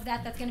of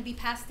that that's going to be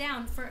passed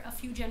down for a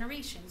few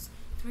generations.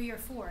 3 or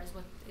 4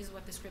 is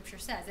what the scripture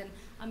says. And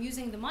I'm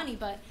using the money,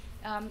 but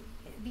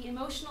the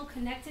emotional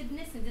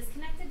connectedness and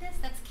disconnectedness,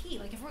 that's key.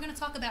 Like if we're going to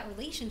talk about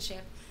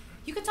relationship,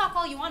 you can talk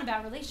all you want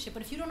about relationship,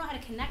 but if you don't know how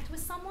to connect with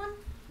someone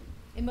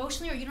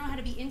emotionally, or you don't know how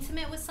to be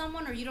intimate with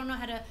someone, or you don't know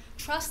how to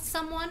trust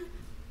someone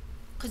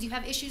because you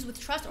have issues with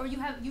trust, or you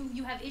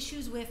have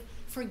issues with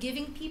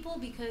forgiving people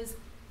because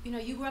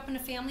you grew up in a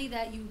family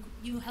that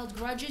you held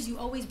grudges, you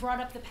always brought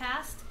up the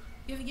past.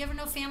 You ever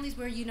know families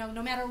where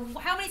no matter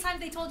how many times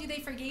they told you they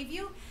forgave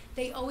you,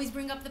 they always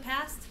bring up the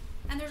past?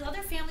 And there's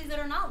other families that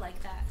are not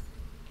like that.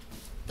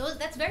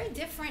 That's very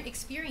different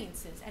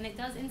experiences, and it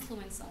does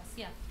influence us.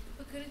 Yeah.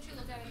 But couldn't you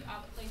look at it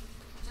like,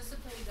 just to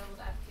play devil's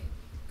advocate?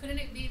 Couldn't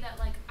it be that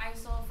like I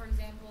saw, for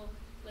example,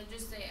 let's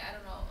just say I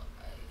don't know,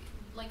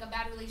 like a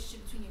bad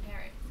relationship between your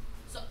parents,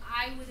 so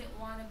I wouldn't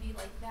want to be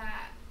like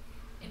that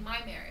in my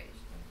marriage.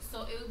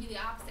 So it would be the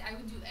opposite. I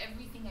would do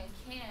everything I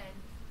can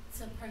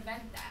to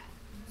prevent that.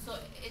 So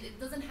it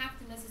doesn't have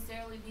to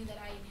necessarily be that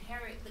I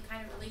inherit the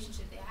kind of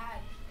relationship they had.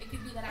 It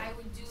could be that I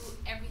would do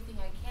everything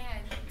I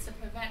can to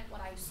prevent what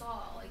I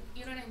saw. Like,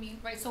 you know what I mean?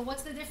 Right. So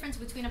what's the difference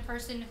between a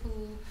person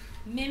who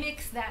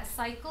mimics that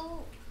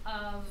cycle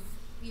of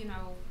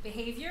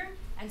behavior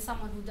and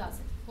someone who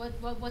doesn't?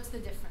 What's the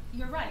difference?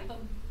 You're right, but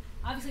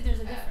obviously there's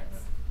a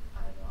difference.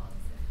 I don't know,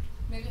 honestly.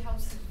 Maybe how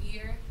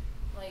severe,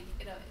 like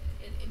it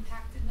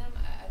impacted them.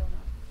 I don't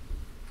know.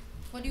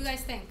 What do you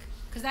guys think?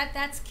 Because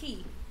that's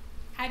key.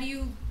 How do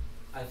you?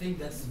 I think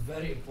that's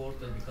very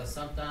important because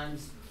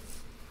sometimes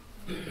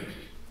we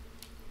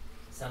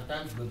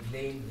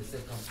blame the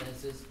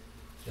circumstances,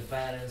 the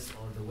parents,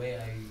 or the way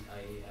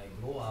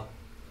I grew up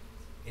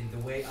in the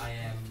way I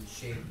am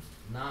shaped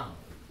now,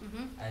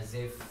 as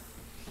if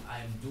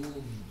I'm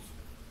doomed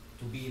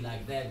to be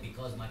like that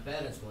because my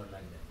parents were like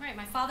that. Right.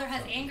 My father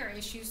has anger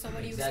issues, so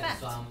what do you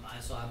expect?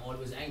 So I'm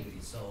always angry.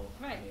 So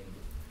right. I mean,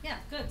 yeah.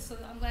 Good. So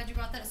I'm glad you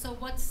brought that up. So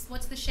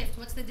what's the shift?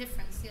 What's the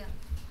difference? Yeah.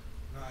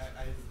 No,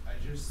 I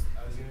was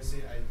gonna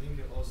say I think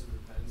it also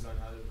depends on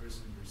how the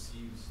person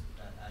perceives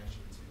that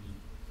action to be.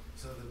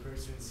 So the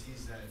person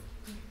sees that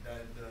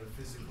the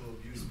physical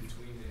abuse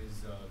between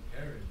his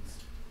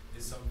parents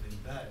is something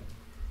bad.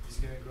 He's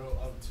gonna grow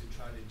up to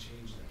try to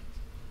change that.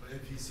 But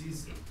if he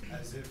sees it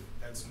as if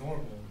that's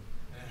normal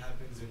and it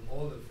happens in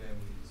all the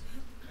families,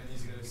 and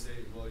he's gonna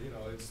say, well,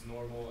 it's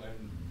normal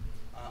and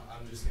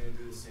I'm just gonna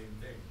do the same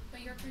thing.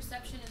 But your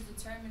perception is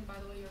determined by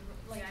the way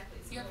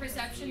Exactly. your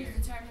perception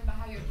is determined by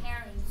how your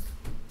parents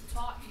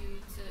taught you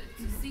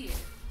to see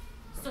it.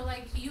 So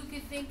like you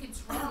could think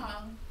it's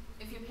wrong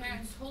if your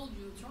parents told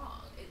you it's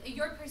wrong.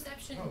 Your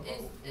perception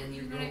is when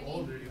you grow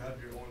older, you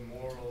have your own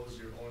morals,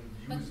 your own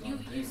views but on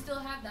things. you still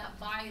have that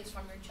bias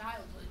from your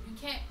childhood.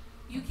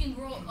 You can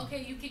grow.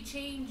 Okay, you could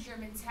change your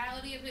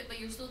mentality a bit, but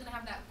you're still gonna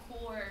have that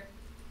core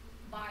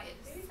bias.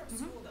 Maybe from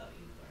school though,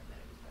 you learned that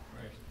it was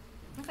bad. Right.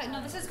 Okay,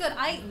 no, this is good.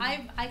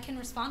 I can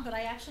respond, but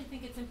I actually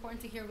think it's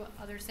important to hear what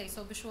others say.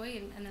 So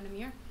Bishoy and then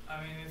Amir.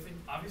 I mean, I think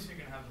obviously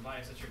you're gonna have the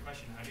bias. That's your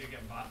question. How do you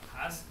get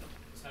past them?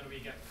 So how do we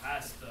get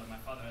past my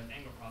father has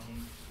anger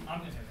problems?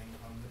 I'm gonna have anger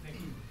problems. I think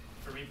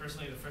for me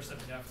personally, the first step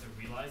is you have to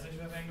realize that you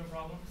have anger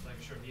problems. Like,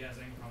 sure, he has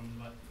anger problems,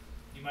 but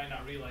you might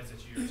not realize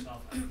that you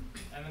yourself have.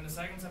 And then the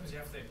second step is you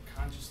have to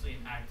consciously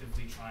and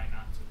actively try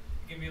not to.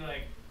 It can be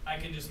like, I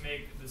can just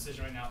make the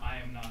decision right now, I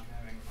am not gonna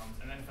have anger problems.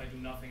 And then if I do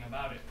nothing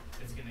about it,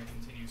 it's gonna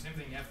continue. Same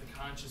thing, you have to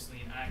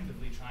consciously and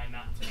actively try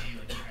not to be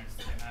like your parents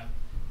that have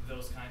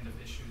those kind of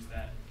issues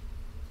that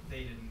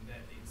they didn't,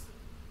 that they instilled.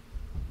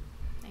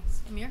 Thanks.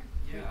 Amir?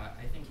 Yeah,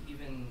 I think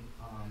even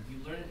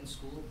you learn it in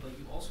school, but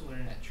you also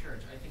learn it at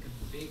church. I think a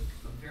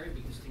very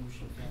big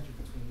distinguishing factor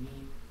between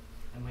me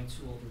and my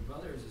 2 older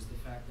brothers is the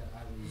fact that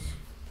I was,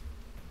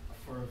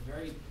 for a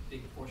very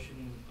big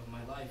portion of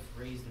my life,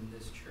 raised in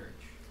this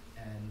church.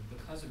 And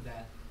because of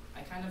that,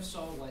 I kind of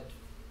saw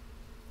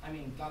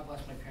God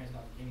bless my parents,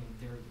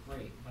 they're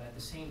great, but at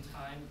the same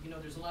time,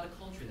 there's a lot of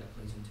culture that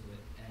plays into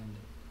it. And,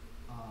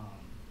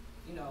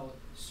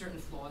 certain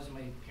flaws in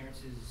my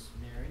parents'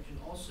 marriage and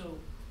also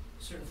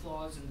certain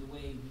flaws in the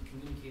way we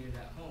communicated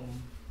at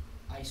home,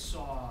 I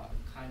saw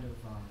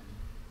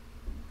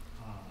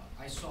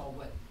I saw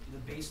what the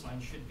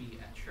baseline should be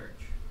at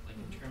church, like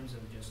in terms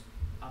of just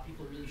how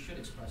people really should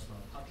express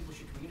love, how people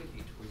should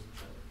communicate towards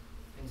each other,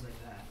 things like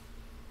that.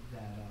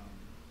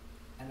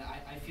 And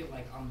I feel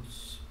like I'm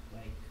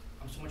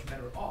so much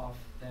better off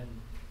than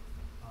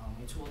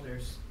my two older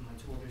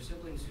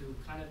siblings who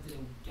kind of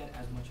didn't get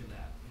as much of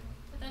that.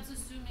 But that's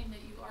assuming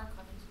that you are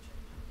coming to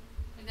church.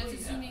 Like that's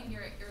assuming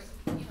you're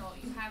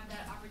you have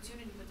that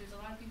opportunity, but there's a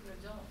lot of people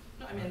that don't.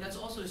 No, I mean that's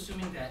also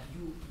assuming that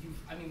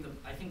I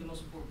think the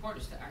most important part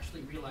is to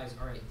actually realize,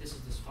 all right, this is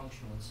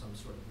dysfunctional in some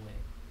sort of way,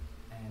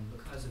 and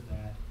because of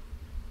that,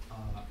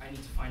 I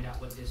need to find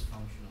out what is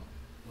functional.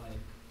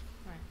 Like,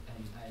 right.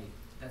 And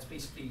that's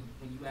basically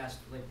when you asked,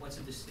 like, what's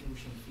a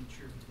distinguishing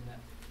feature between that?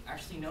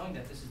 Actually knowing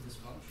that this is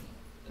dysfunctional,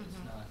 that it's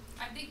not.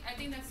 I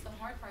think that's the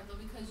hard part though,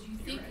 because you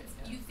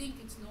think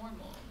it's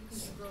normal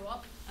because you grow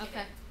up.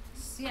 Okay.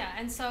 Yeah,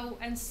 and so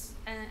and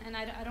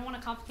I don't want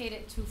to complicate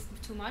it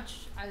too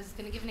much. I was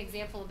going to give an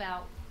example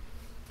about.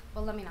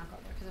 Well, let me not go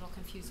there because it'll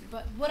confuse you.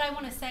 But what I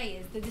want to say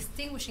is the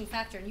distinguishing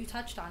factor, and you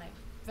touched on it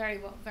very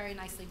well, very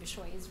nicely,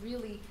 Bishoy, is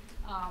really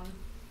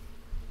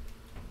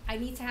I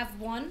need to have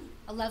one,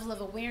 a level of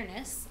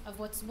awareness of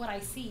what I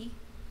see,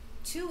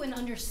 two, an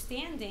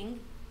understanding,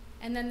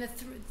 and then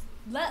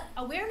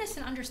awareness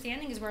and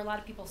understanding is where a lot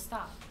of people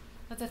stop.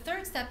 But the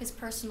third step is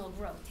personal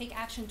growth. Take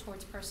action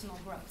towards personal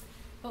growth.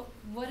 But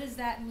what does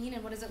that mean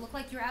and what does it look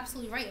like? You're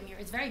absolutely right, Amir.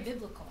 It's very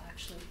biblical,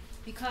 actually,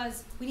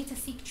 because we need to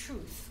seek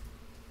truth,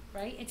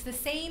 right? It's the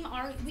same,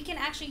 we can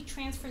actually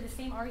transfer the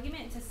same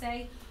argument to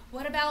say,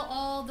 what about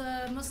all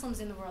the Muslims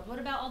in the world? What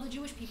about all the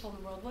Jewish people in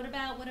the world? What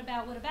about?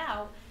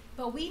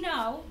 But we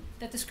know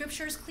that the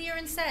scripture is clear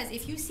and says,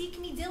 if you seek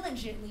me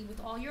diligently with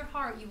all your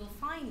heart, you will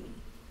find me.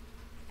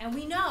 And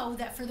we know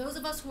that for those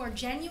of us who are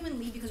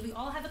genuinely, because we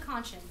all have a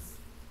conscience,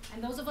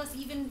 and those of us,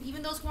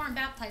 even those who aren't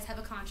baptized, have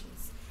a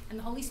conscience, and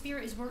the Holy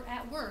Spirit is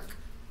at work,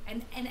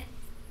 and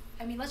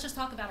I mean, let's just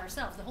talk about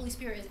ourselves. The Holy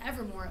Spirit is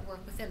ever more at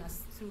work within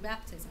us through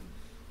baptism,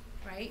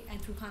 right,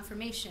 and through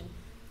confirmation.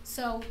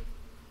 So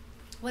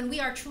when we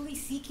are truly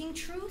seeking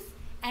truth,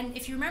 and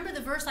if you remember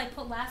the verse I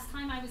put last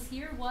time I was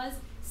here was,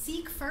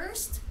 seek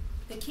first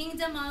the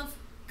kingdom of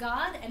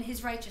God and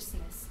his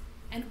righteousness,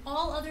 and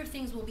all other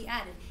things will be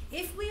added.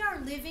 If we are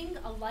living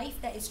a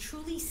life that is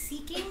truly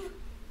seeking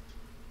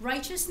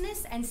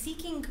righteousness and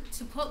seeking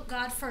to put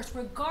God first,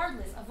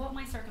 regardless of what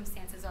my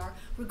circumstances are,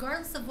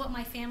 regardless of what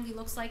my family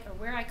looks like or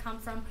where I come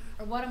from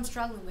or what I'm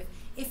struggling with,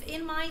 if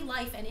in my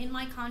life and in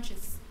my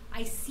conscience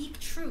I seek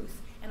truth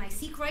and I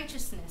seek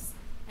righteousness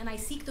and I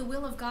seek the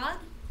will of God,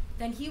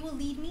 then he will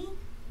lead me.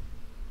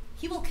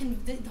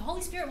 The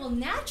Holy Spirit will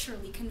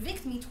naturally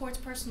convict me towards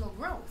personal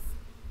growth.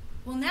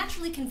 Will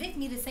naturally convict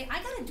me to say,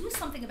 I got to do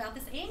something about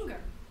this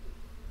anger.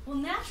 Will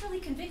naturally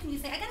convict me to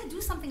say, I got to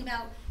do something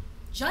about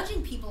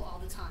judging people all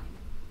the time.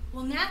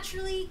 Will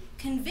naturally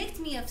convict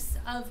me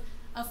of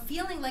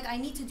feeling like I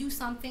need to do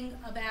something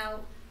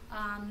about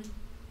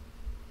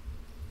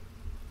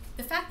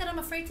the fact that I'm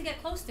afraid to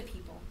get close to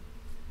people.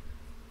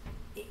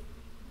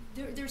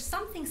 There's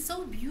something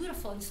so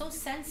beautiful and so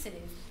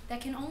sensitive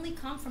that can only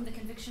come from the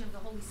conviction of the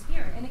Holy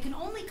Spirit. And it can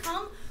only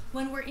come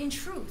when we're in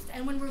truth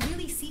and when we're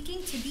really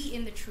seeking to be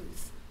in the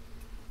truth.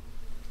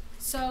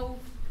 So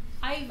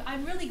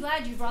I'm really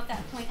glad you brought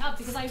that point up,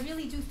 because I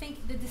really do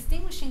think the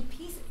distinguishing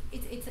piece,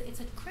 it's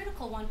a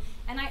critical one.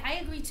 And I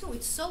agree too,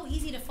 it's so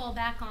easy to fall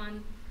back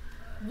on,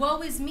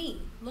 woe is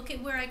me, look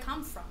at where I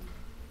come from.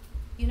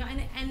 You know,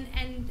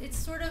 and it's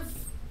sort of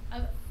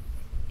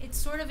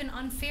an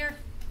unfair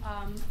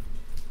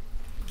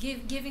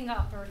giving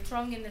up or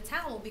throwing in the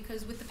towel,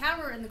 because with the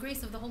power and the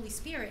grace of the Holy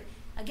Spirit,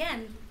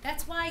 again,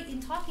 that's why in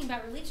talking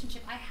about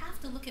relationship, I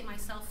have to look at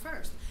myself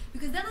first,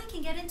 because then I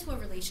can get into a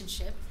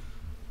relationship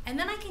and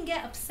then I can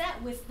get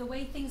upset with the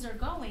way things are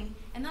going,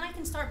 and then I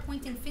can start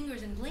pointing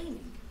fingers and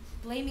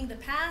blaming the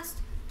past,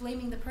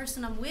 blaming the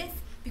person I'm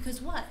with, because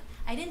what?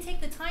 I didn't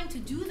take the time to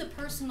do the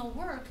personal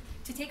work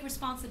to take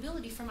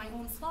responsibility for my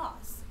own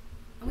flaws.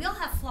 And we all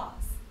have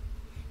flaws.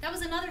 That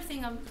was another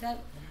thing that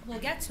we'll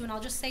get to, and I'll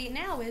just say it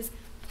now, is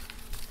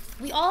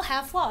we all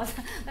have flaws.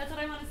 That's what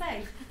I want to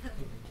say.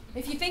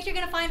 If you think you're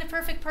going to find a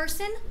perfect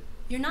person,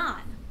 you're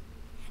not.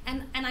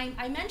 And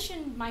I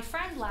mentioned my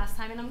friend last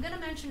time, and I'm going to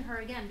mention her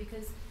again,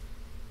 because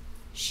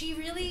she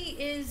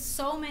really is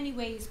so many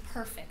ways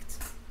perfect.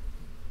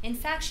 In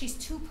fact, she's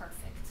too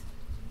perfect.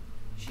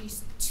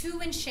 She's too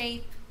in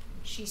shape.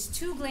 She's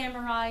too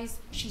glamorized.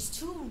 She's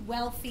too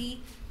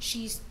wealthy.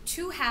 She's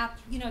too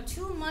happy,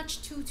 too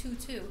much, too.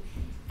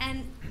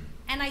 And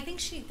I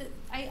think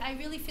I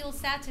really feel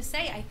sad to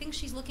say, I think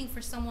she's looking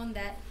for someone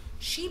that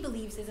she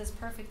believes is as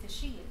perfect as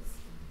she is.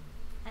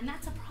 And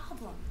that's a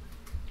problem,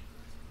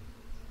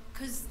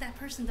 because that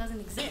person doesn't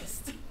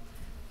exist.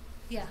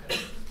 Yeah.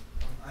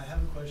 I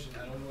have a question.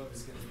 I don't know if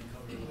it's going to be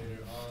covered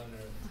later on,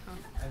 or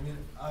I mean,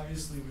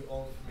 obviously we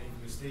all make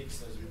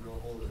mistakes as we grow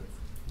older,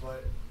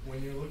 but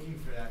when you're looking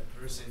for that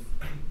person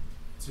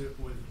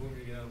with whom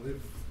you're going to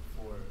live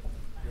for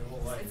your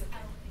whole life,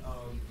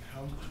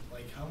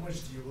 how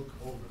much do you look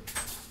over?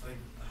 Like,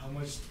 how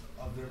much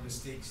of their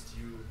mistakes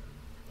do you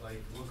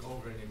look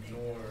over and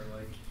ignore?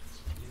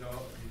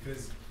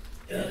 Because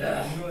you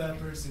know that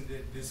person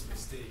did this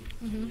mistake.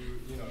 Mm-hmm.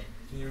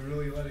 Can you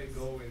really let it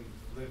go and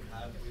live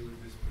happily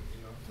with this person?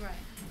 Right.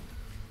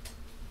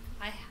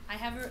 I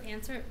have an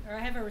answer, or I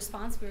have a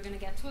response. We were going to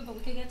get to it, but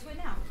we can get to it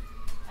now.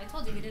 I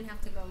told you we didn't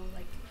have to go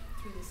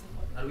through this in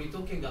order. Are we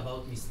talking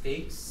about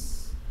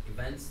mistakes,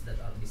 events that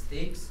are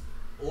mistakes,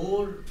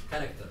 or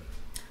character?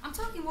 I'm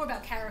talking more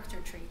about character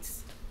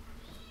traits.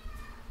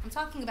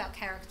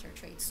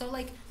 So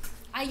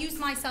I used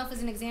myself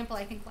as an example.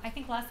 I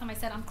think last time I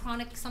said I'm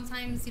chronic.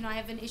 Sometimes, I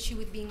have an issue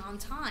with being on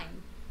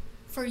time.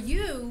 For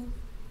you,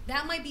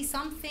 that might be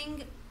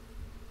something,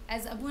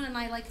 as Abuna and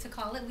I like to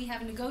call it, we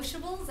have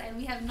negotiables and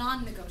we have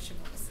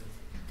non-negotiables.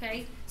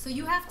 Okay? So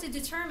you have to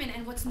determine,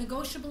 and what's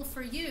negotiable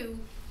for you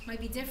might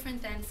be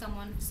different than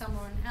someone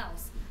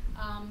else.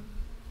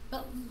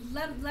 But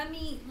let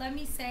me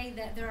say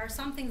that there are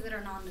some things that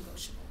are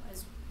non-negotiable,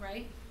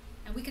 right?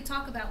 And we could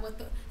talk about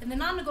and the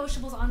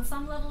non-negotiables on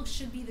some level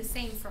should be the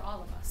same for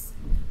all of us.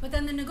 But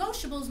then the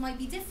negotiables might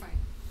be different.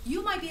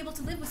 You might be able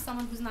to live with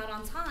someone who's not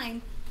on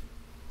time,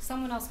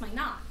 someone else might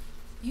not.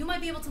 You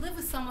might be able to live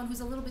with someone who's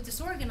a little bit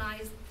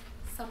disorganized,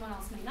 someone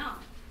else may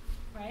not,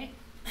 right?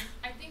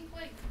 I think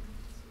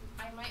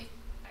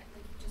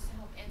just to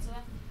help answer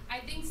that, I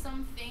think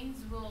some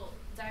things will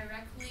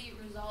directly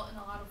result in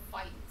a lot of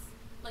fights.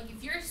 Like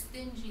if you're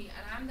stingy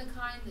and I'm the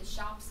kind that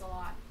shops a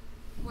lot,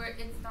 where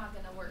it's not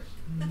gonna work.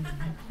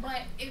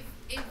 But if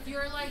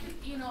you're like,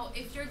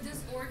 if you're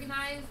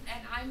disorganized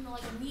and I'm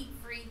like a neat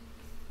freak,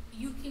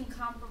 you can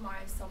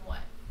compromise somewhat.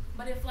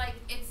 But if like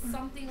it's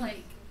something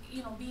like,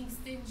 being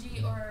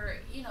stingy or,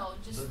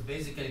 just So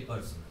basically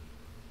personal.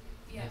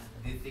 yeah.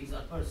 These things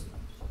are personal.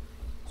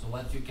 So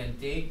what you can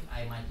take,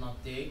 I might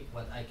not take.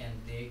 What I can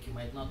take, you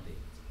might not take.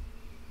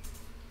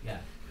 Yeah.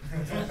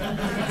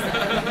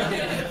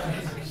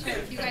 Sure,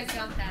 if you guys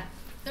got that.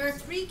 There are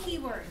 3 key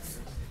words.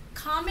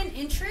 Common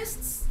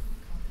interests,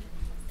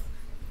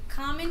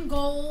 common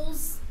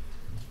goals,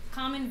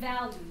 common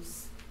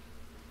values.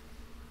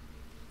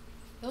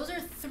 Those are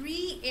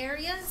 3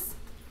 areas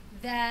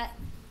that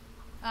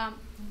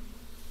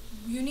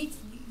you need,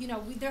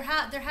 there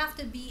have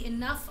to be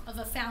enough of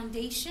a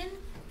foundation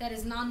that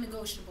is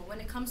non-negotiable. When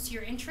it comes to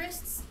your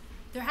interests,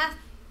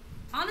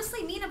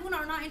 honestly, me and Abuna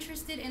are not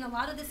interested in a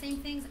lot of the same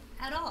things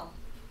at all.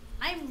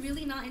 I'm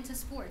really not into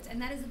sports,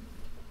 and that is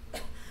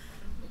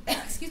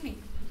excuse me,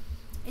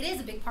 it is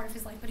a big part of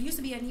his life, but it used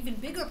to be an even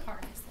bigger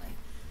part of his life.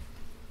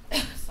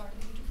 Sorry,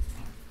 let me drink this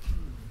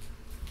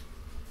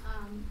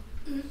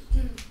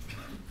water.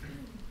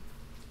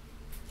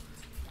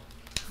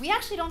 We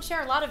actually don't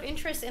share a lot of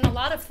interest in a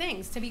lot of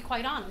things, to be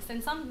quite honest.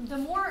 And the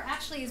more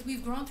actually as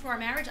we've grown through our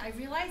marriage, I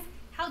realized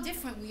how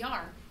different we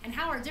are and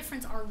how our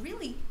interests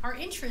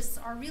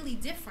are really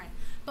different.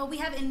 But we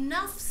have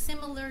enough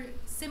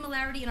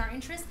similarity in our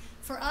interests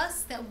for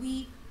us that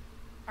we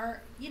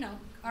are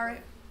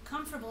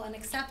comfortable and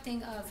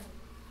accepting of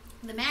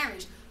the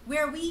marriage.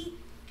 Where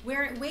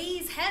it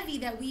weighs heavy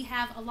that we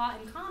have a lot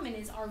in common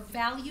is our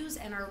values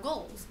and our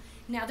goals.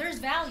 Now there's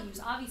values,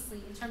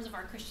 obviously, in terms of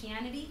our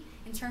Christianity,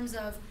 in terms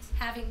of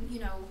having,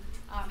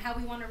 how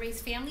we want to raise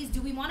families.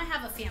 Do we want to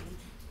have a family?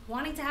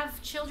 Wanting to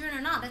have children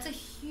or not? That's a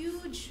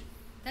huge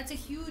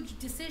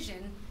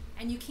decision,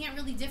 and you can't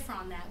really differ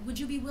on that. Would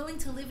you be willing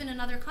to live in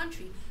another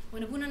country?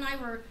 When Abuna and I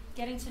were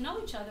getting to know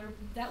each other,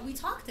 we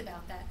talked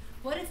about that.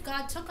 What if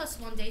God took us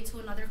one day to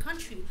another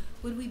country?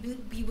 Would we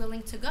be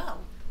willing to go?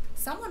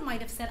 Someone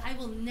might have said, I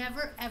will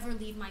never ever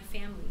leave my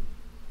family.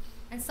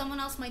 And someone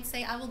else might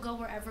say, I will go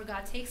wherever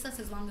God takes us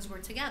as long as we're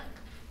together.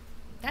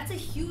 That's a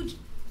huge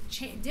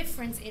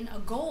difference in a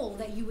goal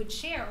that you would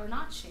share or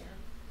not share.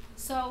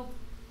 So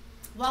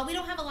while we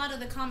don't have a lot of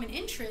the common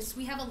interests,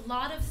 we have a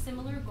lot of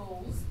similar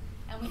goals,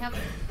 and we have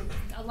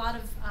a lot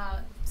of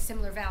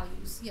similar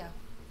values. Yeah.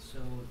 So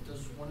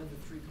does one of the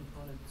 3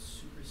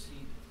 components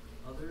supersede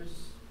others,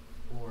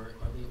 or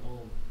are they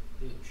all?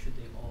 Should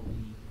they all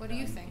be? What do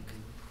you think?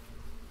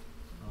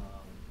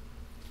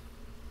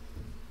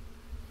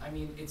 I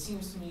mean, it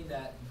seems to me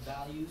that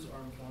values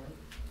are important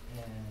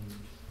and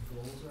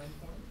goals are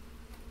important,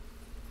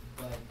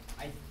 but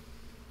I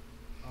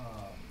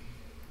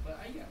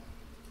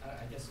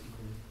guess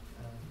equally.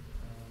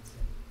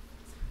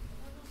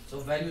 So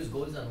values,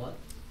 goals, and what?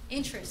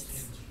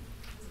 Interests.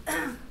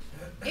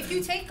 If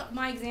you take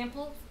my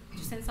example,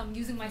 since I'm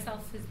using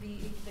myself as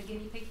the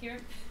guinea pig here,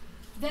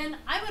 then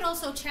I would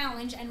also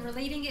challenge and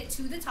relating it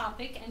to the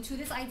topic and to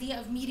this idea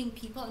of meeting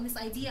people and this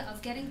idea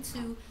of getting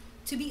to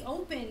be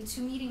open to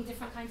meeting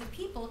different kinds of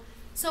people.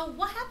 So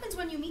what happens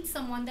when you meet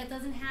someone that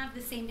doesn't have the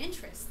same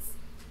interests?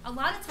 A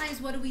lot of times,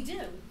 what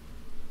do?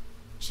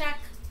 Check,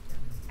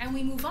 and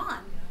we move on.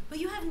 But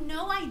you have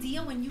no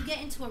idea when you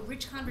get into a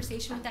rich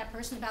conversation with that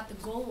person about the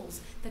goals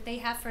that they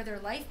have for their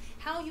life,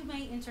 how you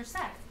may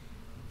intersect.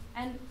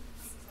 And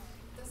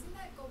doesn't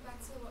that go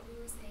back to what we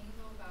were saying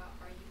though about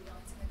are you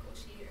willing to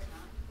negotiate or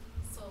not?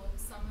 So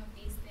some of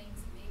these things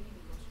may be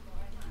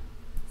negotiable or not.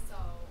 So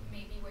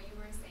maybe what you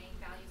were saying,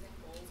 values and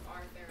goals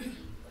are very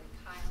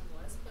high on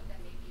the list, but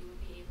then maybe you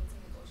would be able to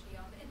negotiate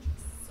on the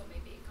interests. So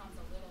maybe it comes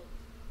a little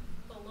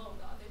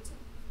below the other 2.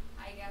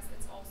 I guess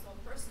it's also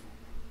personal.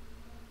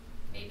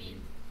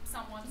 Maybe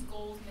someone's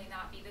goals may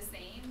not be the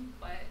same,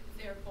 but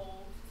they're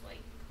both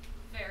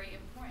very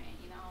important,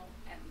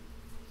 and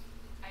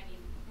I mean,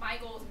 my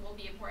goals will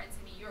be important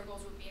to me, your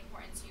goals would be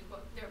important to you,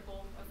 but they're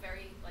both a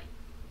very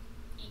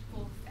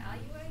equal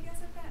value, I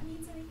guess, if that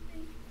means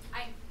anything.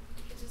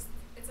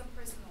 It's a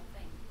personal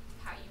thing,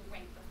 how you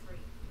rank the 3.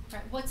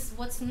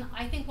 Right.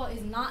 I think what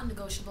is not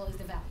negotiable is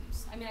the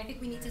values. I mean, I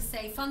think we need to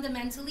say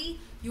fundamentally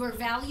your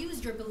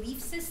values, your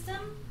belief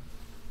system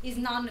is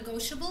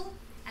non-negotiable,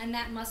 and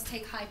that must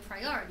take high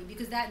priority,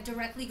 because that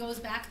directly goes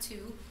back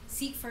to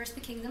seek first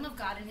the kingdom of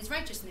God and his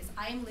righteousness.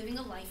 I am living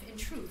a life in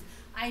truth.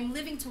 I am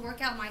living to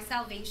work out my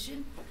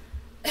salvation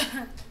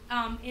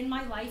in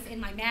my life, in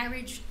my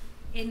marriage,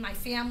 in my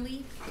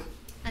family.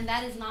 and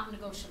that is not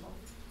negotiable.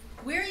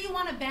 Where you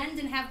want to bend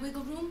and have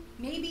wiggle room,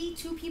 maybe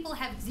two people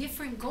have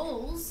different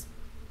goals,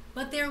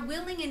 but they're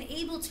willing and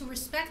able to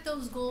respect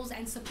those goals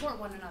and support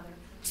one another.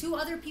 Two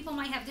other people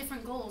might have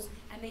different goals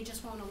and they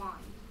just won't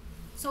align.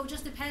 So it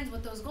just depends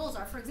what those goals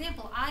are. For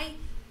example,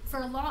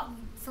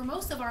 for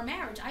most of our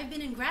marriage, I've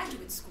been in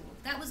graduate school.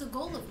 That was a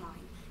goal of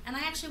mine. And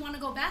I actually want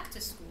to go back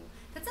to school.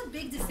 That's a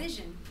big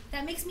decision.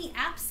 That makes me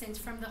absent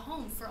from the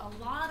home for a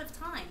lot of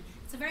time.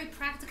 It's a very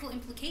practical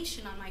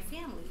implication on my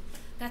family.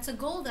 That's a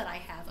goal that I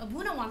have.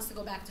 Abuna wants to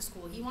go back to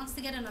school. He wants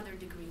to get another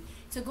degree.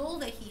 It's a goal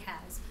that he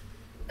has.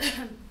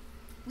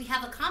 We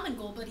have a common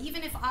goal, but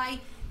even if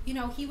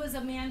he was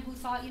a man who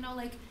thought,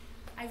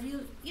 I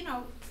really,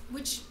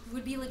 which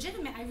would be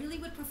legitimate, I really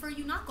would prefer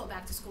you not go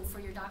back to school for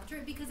your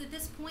doctorate, because at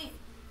this point,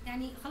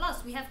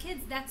 khalas, we have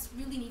kids, that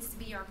really needs to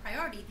be our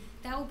priority.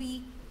 That would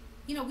be,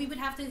 we would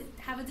have to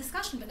have a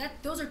discussion, but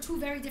those are two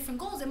very different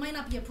goals. It might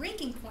not be a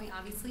breaking point,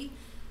 obviously,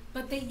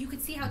 but you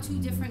could see how two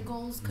different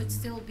goals could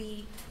still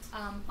be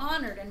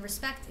honored and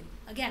respected.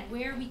 Again,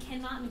 where we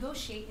cannot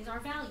negotiate is our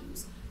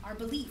values, our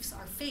beliefs,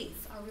 our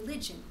faith, our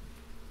religion,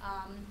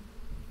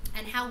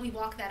 and how we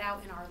walk that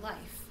out in our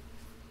life.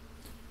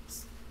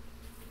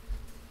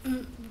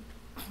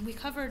 We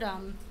covered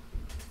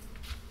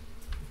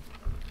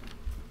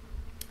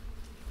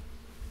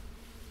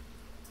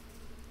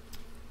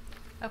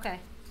okay.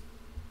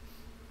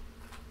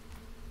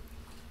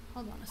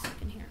 Hold on a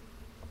second here.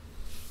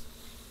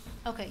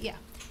 Okay, yeah.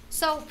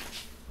 So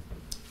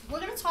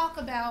we're going to talk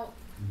about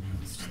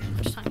how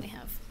much time we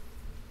have.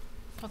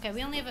 Okay,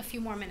 we only have a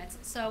few more minutes,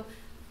 so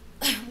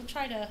we'll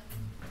try to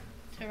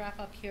wrap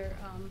up here.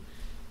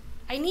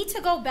 I need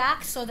to go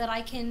back so that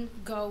I can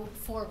go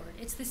forward.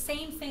 It's the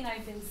same thing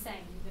I've been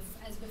saying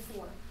as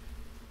before.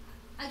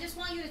 I just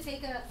want you to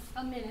take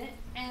a minute,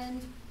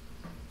 and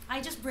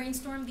I just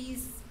brainstormed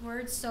these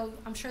words, so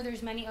I'm sure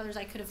there's many others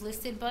I could have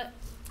listed, but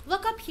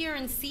look up here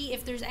and see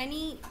if there's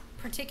any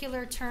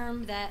particular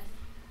term that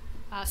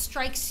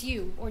strikes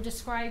you or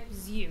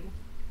describes you.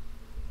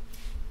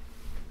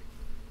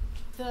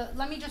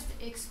 Let me just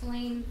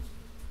explain.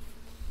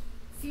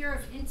 Fear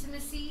of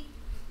intimacy,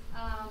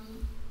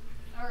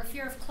 or a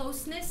fear of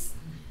closeness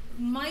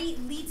might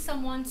lead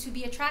someone to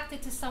be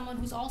attracted to someone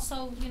who's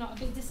also, a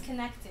bit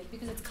disconnected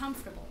because it's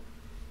comfortable.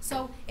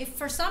 So if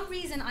for some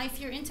reason I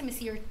fear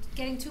intimacy or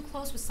getting too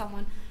close with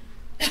someone,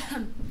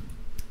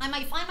 I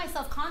might find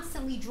myself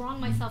constantly drawing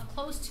myself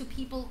close to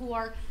people who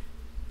are,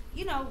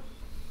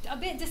 a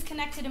bit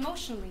disconnected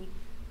emotionally.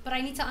 But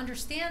I need to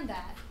understand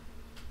that.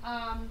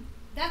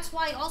 That's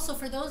why also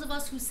for those of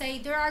us who say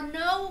there are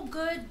no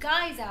good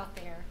guys out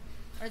there,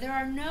 or there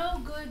are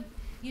no good,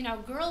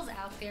 girls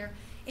out there,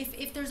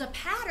 if there's a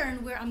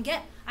pattern where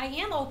I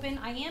am open,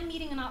 I am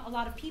meeting a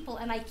lot of people,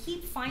 and I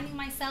keep finding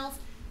myself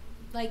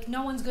like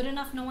no one's good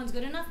enough,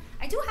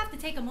 I do have to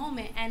take a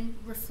moment and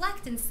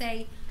reflect and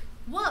say,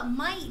 what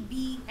might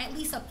be at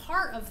least a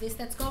part of this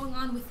that's going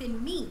on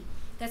within me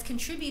that's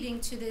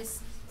contributing to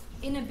this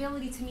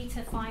inability to me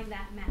to find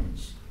that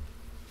match,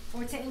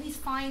 or to at least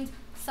find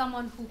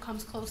someone who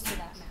comes close to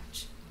that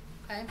match,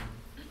 okay?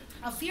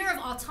 A fear of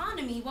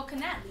autonomy, what can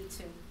that lead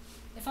to?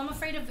 If I'm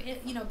afraid of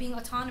being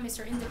autonomous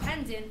or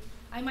independent,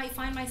 I might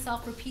find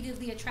myself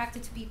repeatedly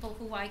attracted to people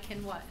who I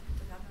can what?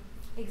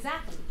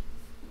 Exactly.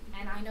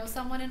 And I know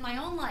someone in my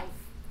own life,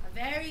 a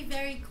very,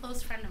 very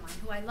close friend of mine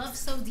who I love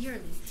so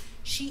dearly.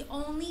 She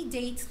only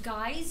dates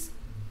guys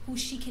who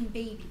she can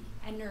baby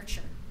and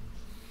nurture.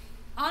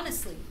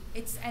 Honestly,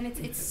 it's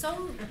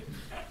so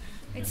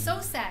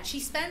sad. She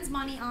spends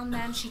money on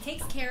them, she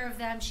takes care of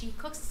them, she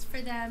cooks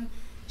for them,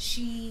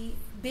 she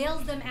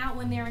bails them out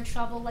when they're in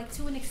trouble, like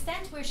to an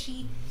extent where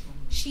she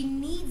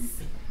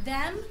needs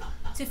them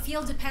to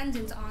feel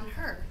dependent on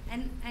her.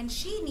 And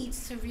she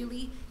needs to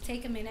really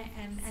take a minute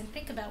and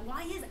think about,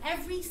 why is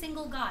every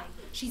single guy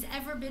she's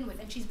ever been with,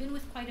 and she's been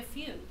with quite a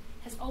few,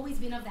 has always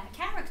been of that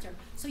character.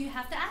 So you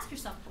have to ask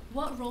yourself,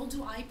 what role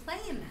do I play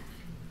in that,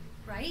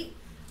 right?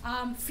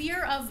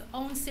 Fear of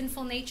own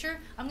sinful nature.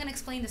 I'm going to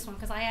explain this one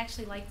because I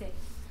actually liked it.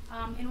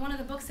 In one of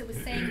the books, it was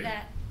saying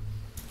that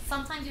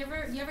sometimes you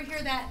ever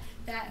hear that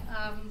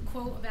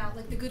quote about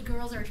like the good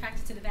girls are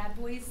attracted to the bad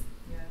boys.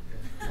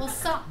 Yeah. Well,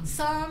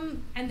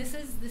 some, and this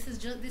is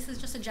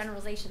just a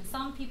generalization.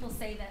 Some people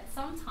say that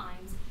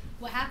sometimes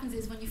what happens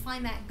is when you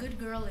find that good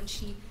girl and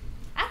she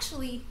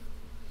actually,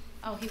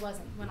 he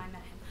wasn't when I met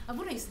him.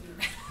 Abuna used to be a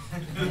bad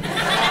boy.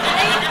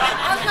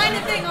 I was trying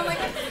to think, I'm like,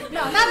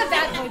 no, not a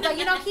bad boy, but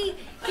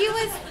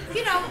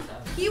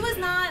he was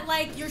not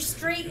like your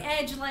straight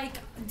edge, like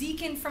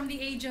deacon from the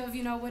age of,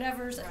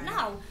 whatever. Right.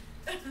 No.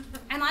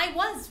 And I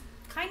was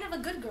kind of a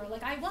good girl.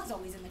 Like I was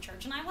always in the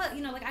church, and I was,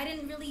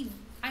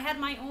 I had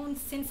my own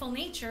sinful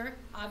nature,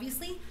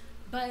 obviously,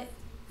 but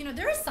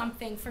there is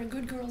something for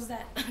good girls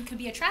that could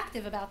be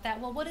attractive about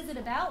that. Well, what is it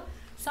about?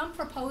 Some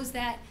propose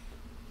that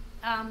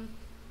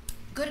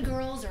good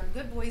girls or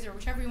good boys, or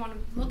whichever you want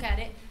to look at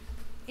it,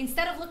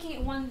 instead of looking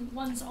at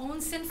one's own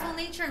sinful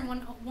nature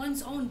and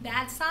one's own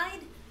bad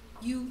side,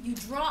 you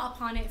draw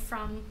upon it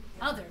from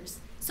others.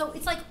 So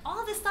it's like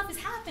all this stuff is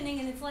happening,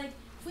 and it's like,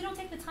 if we don't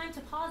take the time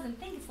to pause and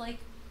think, it's like,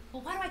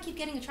 well, why do I keep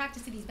getting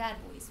attracted to these bad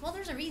boys? Well,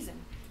 there's a reason.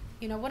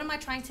 You know, what am I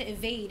trying to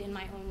evade in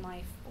my own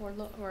life or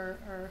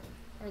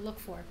look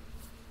for?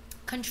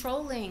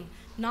 Controlling,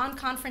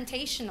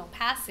 non-confrontational,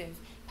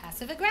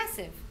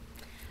 passive-aggressive,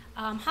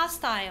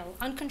 hostile,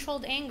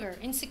 uncontrolled anger,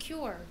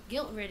 insecure,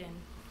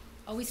 guilt-ridden,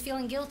 always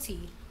feeling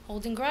guilty,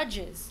 holding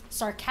grudges,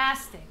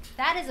 sarcastic.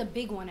 That is a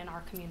big one in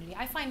our community.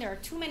 I find there are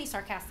too many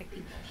sarcastic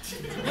people.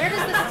 Where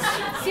does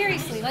this,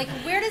 seriously, like,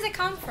 where does it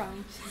come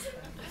from?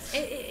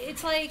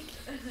 It's like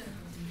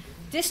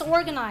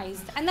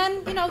disorganized. And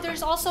then, you know,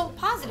 there's also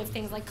positive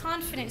things like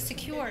confident,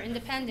 secure,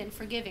 independent,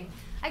 forgiving.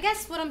 I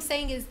guess what I'm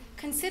saying is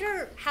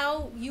consider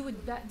how you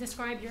would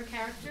describe your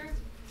character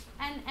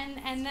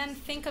and then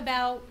think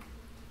about,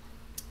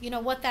 you know,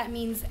 what that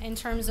means in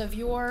terms of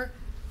your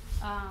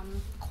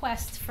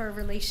quest for a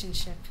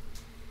relationship.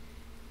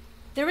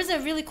 There is a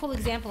really cool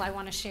example I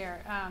want to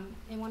share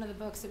in one of the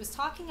books. It was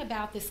talking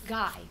about this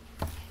guy.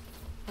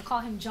 I call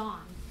him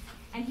John.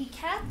 And he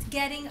kept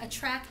getting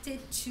attracted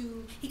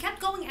to, he kept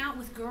going out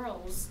with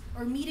girls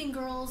or meeting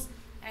girls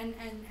and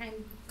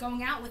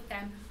going out with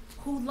them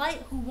who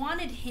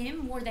wanted him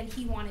more than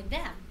he wanted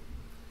them,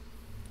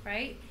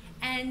 right?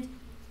 And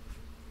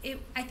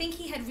I think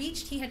he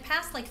had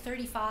passed like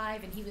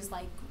 35 and he was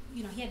like,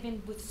 you know, he had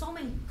been with so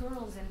many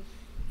girls and,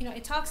 you know,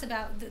 it talks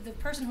about the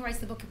person who writes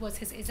the book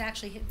is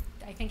actually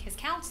I think his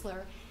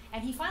counselor,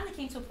 and he finally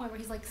came to a point where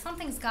he's like,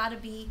 something's got to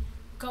be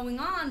going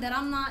on that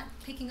I'm not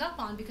picking up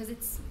on because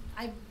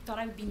I thought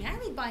I would be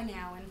married by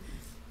now. And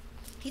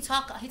he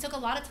took a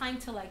lot of time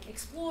to like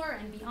explore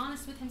and be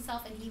honest with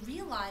himself, and he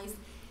realized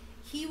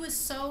he was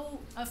so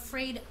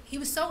afraid, he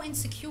was so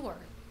insecure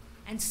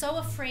and so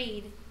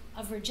afraid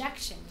of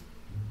rejection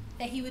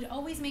that he would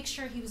always make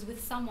sure he was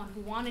with someone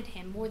who wanted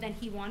him more than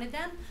he wanted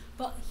them.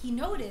 But he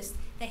noticed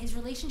that his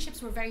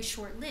relationships were very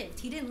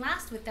short-lived. He didn't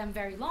last with them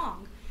very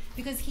long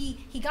because he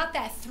got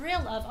that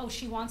thrill of, oh,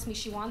 she wants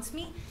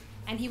me,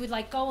 and he would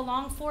like go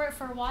along for it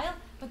for a while,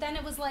 but then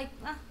it was like,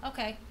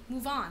 okay,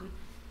 move on.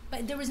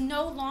 But there was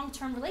no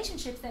long-term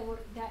relationships that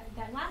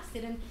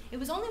lasted, and it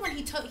was only when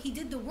he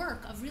did the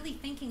work of really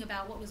thinking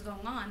about what was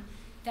going on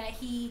that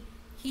he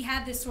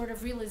had this sort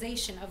of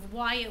realization of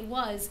why it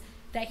was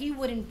that he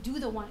wouldn't be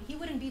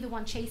the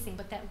one chasing,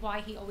 but that why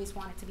he always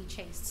wanted to be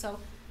chased. So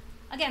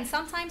again,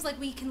 sometimes like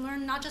we can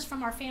learn not just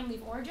from our family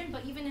of origin,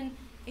 but even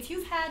if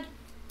you've had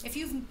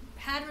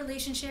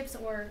relationships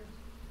or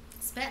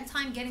spent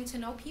time getting to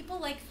know people,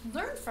 like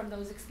learn from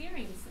those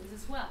experiences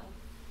as well.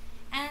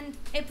 And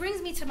it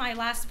brings me to my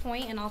last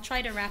point, and I'll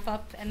try to wrap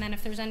up, and then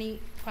if there's any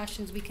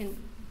questions, we can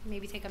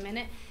maybe take a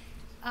minute.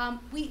 I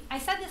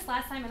said this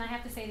last time, and I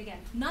have to say it again.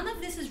 None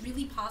of this is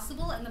really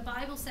possible, and the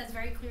Bible says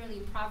very clearly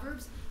in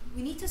Proverbs,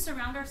 we need to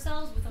surround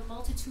ourselves with a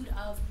multitude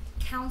of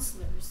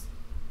counselors,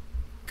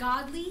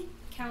 godly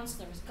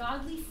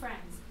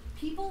friends,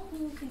 people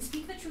who can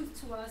speak the truth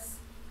to us,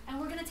 and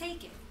we're going to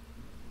take it.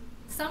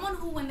 Someone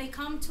who, when they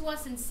come to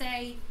us and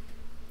say,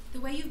 the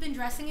way you've been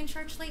dressing in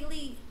church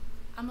lately,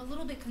 I'm a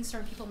little bit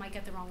concerned people might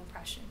get the wrong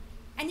impression.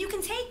 And you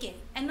can take it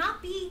and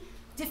not be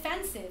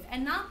defensive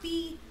and not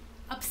be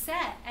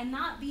upset and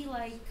not be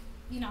like,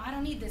 you know, I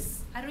don't need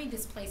this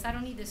place, I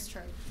don't need this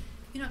church.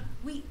 You know,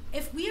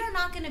 if we are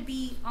not going to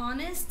be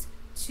honest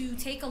to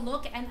take a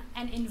look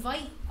and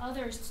invite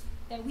others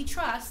that we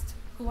trust,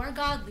 who are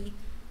godly,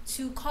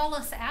 to call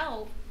us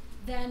out,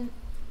 then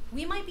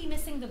we might be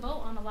missing the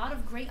boat on a lot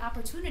of great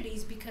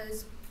opportunities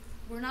because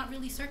we're not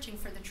really searching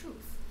for the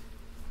truth.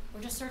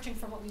 We're just searching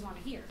for what we want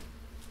to hear.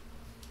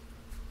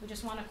 We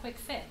just want a quick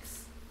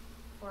fix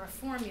or a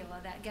formula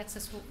that gets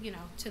us, you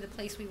know, to the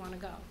place we want to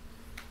go.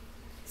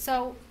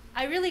 So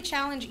I really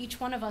challenge each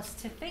one of us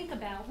to think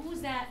about who's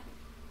that.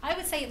 I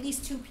would say at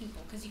least 2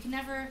 people, because you can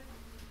never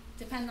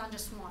depend on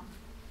just one.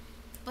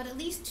 But at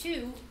least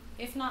 2,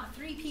 if not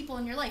 3 people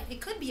in your life.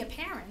 It could be a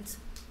parent,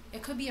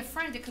 it could be a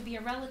friend, it could be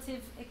a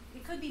relative,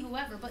 it could be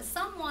whoever, but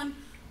someone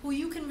who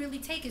you can really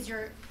take as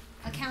your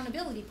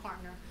accountability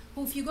partner,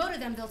 who if you go to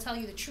them, they'll tell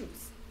you the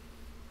truth.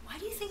 Why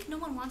do you think no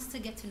one wants to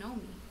get to know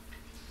me?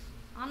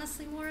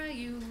 Honestly, Mora,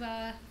 you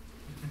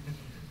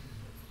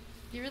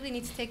really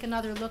need to take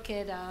another look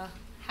at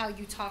how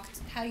you talk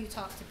to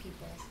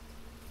people,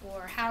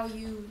 or how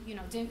you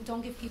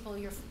don't give people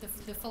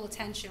the full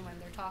attention when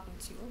they're talking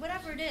to you, or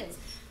whatever it is.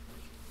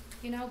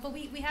 You know, but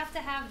we have to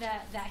have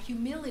that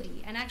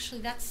humility, and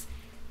actually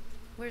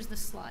where's the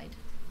slide?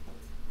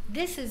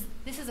 This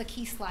is a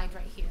key slide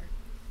right here.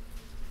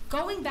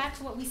 Going back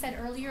to what we said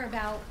earlier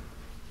about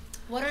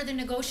what are the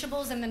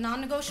negotiables and the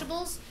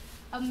non-negotiables,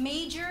 a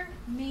major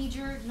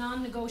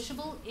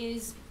non-negotiable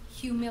is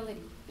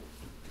humility.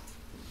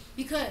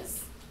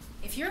 Because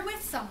if you're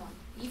with someone,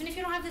 even if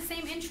you don't have the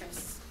same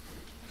interests,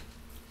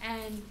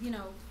 and you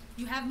know,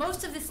 you have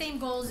most of the same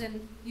goals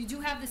and you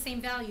do have the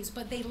same values,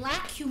 but they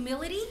lack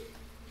humility,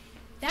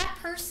 that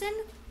person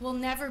will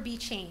never be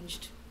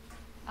changed.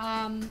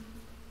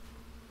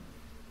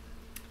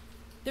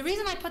 The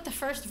reason I put the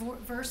first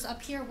verse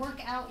up here,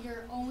 work out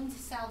your own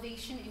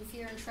salvation in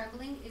fear and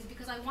trembling, is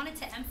because I wanted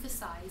to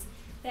emphasize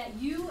that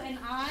you and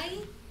I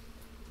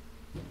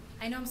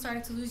I know I'm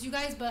starting to lose you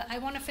guys, but I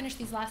want to finish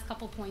these last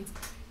couple points.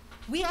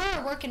 We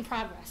are a work in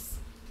progress.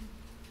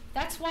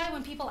 That's why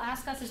when people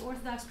ask us as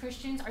Orthodox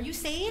Christians, are you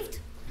saved?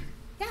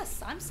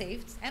 Yes, I'm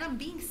saved, and I'm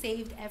being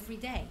saved every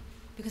day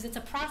because it's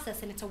a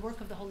process and it's a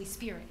work of the Holy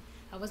Spirit.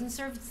 I wasn't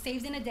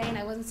saved in a day and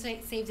I wasn't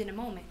saved in a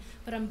moment,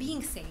 but I'm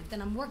being saved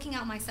and I'm working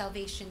out my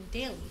salvation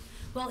daily.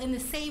 Well, in the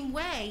same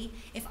way,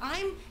 if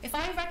I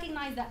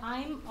recognize that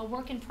I'm a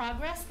work in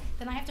progress,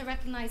 then I have to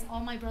recognize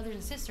all my brothers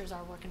and sisters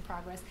are a work in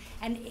progress.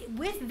 And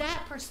with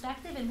that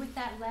perspective and with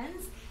that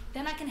lens,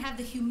 then I can have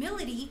the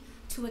humility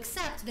to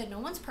accept that no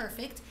one's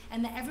perfect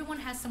and that everyone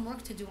has some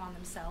work to do on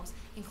themselves,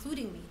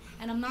 including me.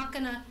 And I'm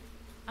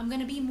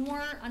gonna be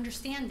more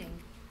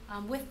understanding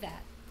with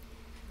that.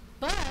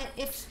 But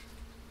if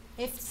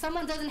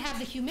someone doesn't have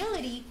the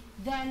humility,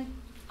 then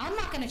I'm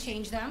not gonna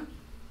change them.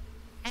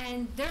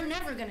 And they're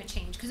never going to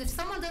change. Because if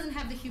someone doesn't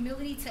have the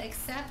humility to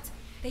accept,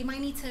 they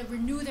might need to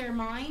renew their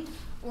mind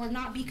or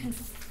not be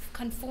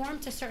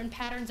conformed to certain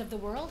patterns of the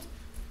world,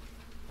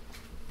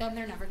 then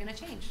they're never going to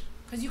change.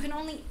 Because you can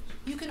only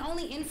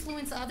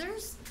influence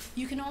others.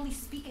 You can only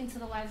speak into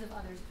the lives of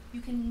others.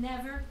 You can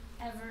never,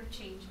 ever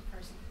change a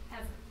person.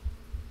 Ever.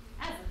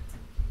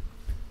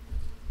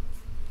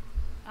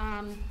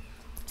 Ever.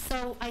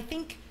 So I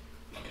think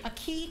a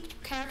key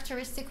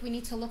characteristic we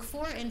need to look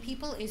for in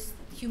people is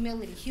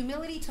humility.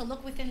 Humility to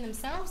look within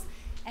themselves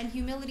and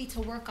humility to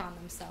work on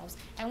themselves.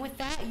 And with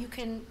that, you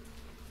can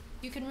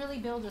really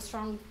build a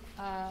strong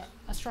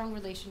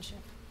relationship.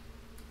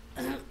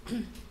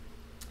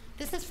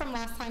 This is from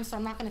last time, so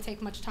I'm not going to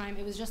take much time.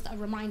 It was just a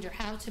reminder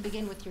how to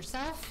begin with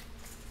yourself,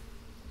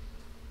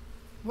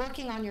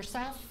 working on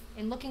yourself,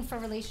 and looking for a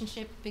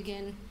relationship,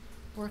 begin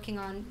working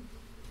on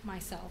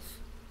myself.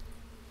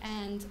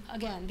 And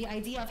again, the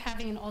idea of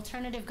having an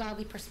alternative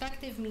godly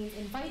perspective means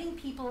inviting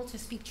people to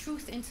speak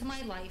truth into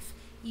my life,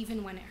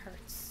 even when it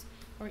hurts,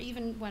 or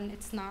even when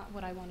it's not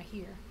what I want to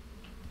hear.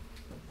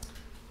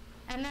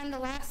 And then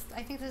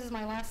I think this is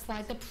my last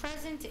slide, the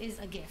present is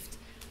a gift.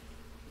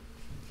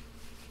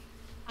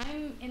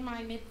 I'm in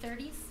my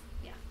mid-30s,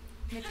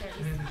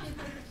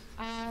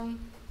 mid-30s.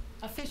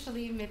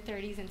 Officially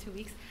mid-30s in 2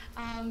 weeks.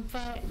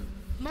 But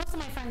most of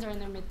my friends are in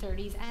their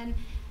mid-30s, and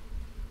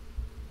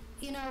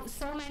you know,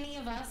 so many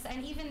of us,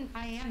 and even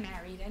I am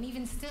married, and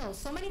even still,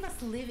 so many of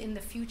us live in the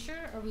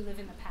future or we live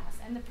in the past.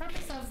 And the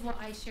purpose of what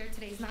I shared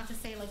today is not to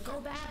say, like, go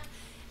back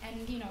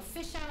and, you know,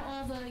 fish out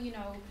all the, you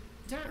know,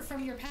 dirt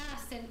from your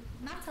past, and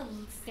not to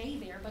stay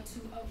there, but to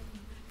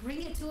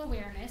bring it to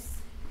awareness,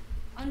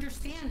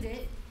 understand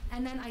it,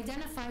 and then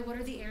identify what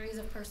are the areas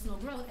of personal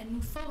growth and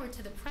move forward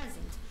to the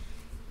present.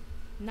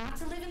 Not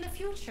to live in the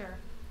future.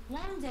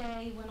 One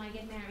day when I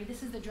get married,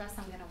 this is the dress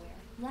I'm going to wear.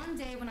 One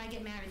day when I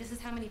get married, this is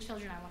how many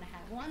children I want to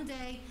have. One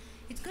day,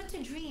 it's good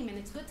to dream, and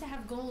it's good to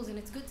have goals, and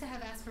it's good to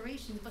have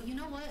aspirations, but you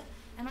know what?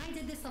 And I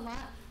did this a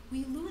lot.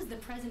 We lose the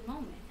present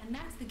moment, and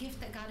that's the gift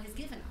that God has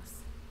given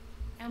us.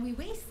 And we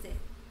waste it.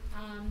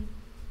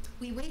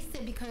 We waste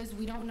it because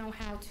we don't know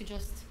how to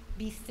just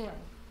be still.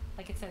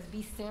 Like it says,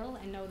 be still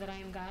and know that I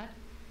am God.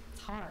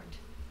 It's hard.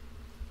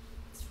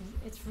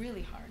 It's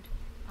really hard.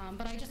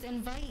 But I just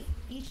invite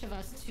each of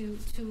us to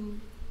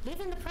live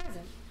in the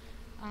present.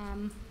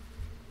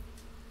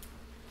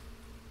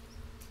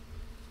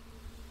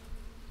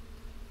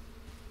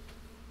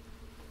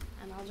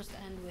 And I'll just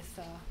end with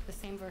the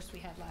same verse we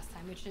had last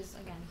time, which is,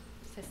 again,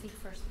 to seek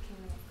first the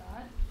kingdom of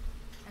God,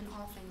 and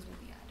all things will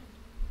be added.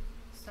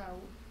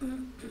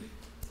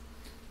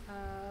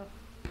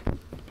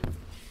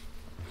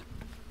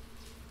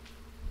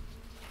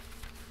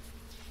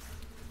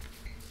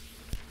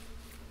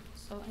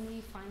 So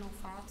any final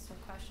thoughts or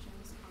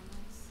questions?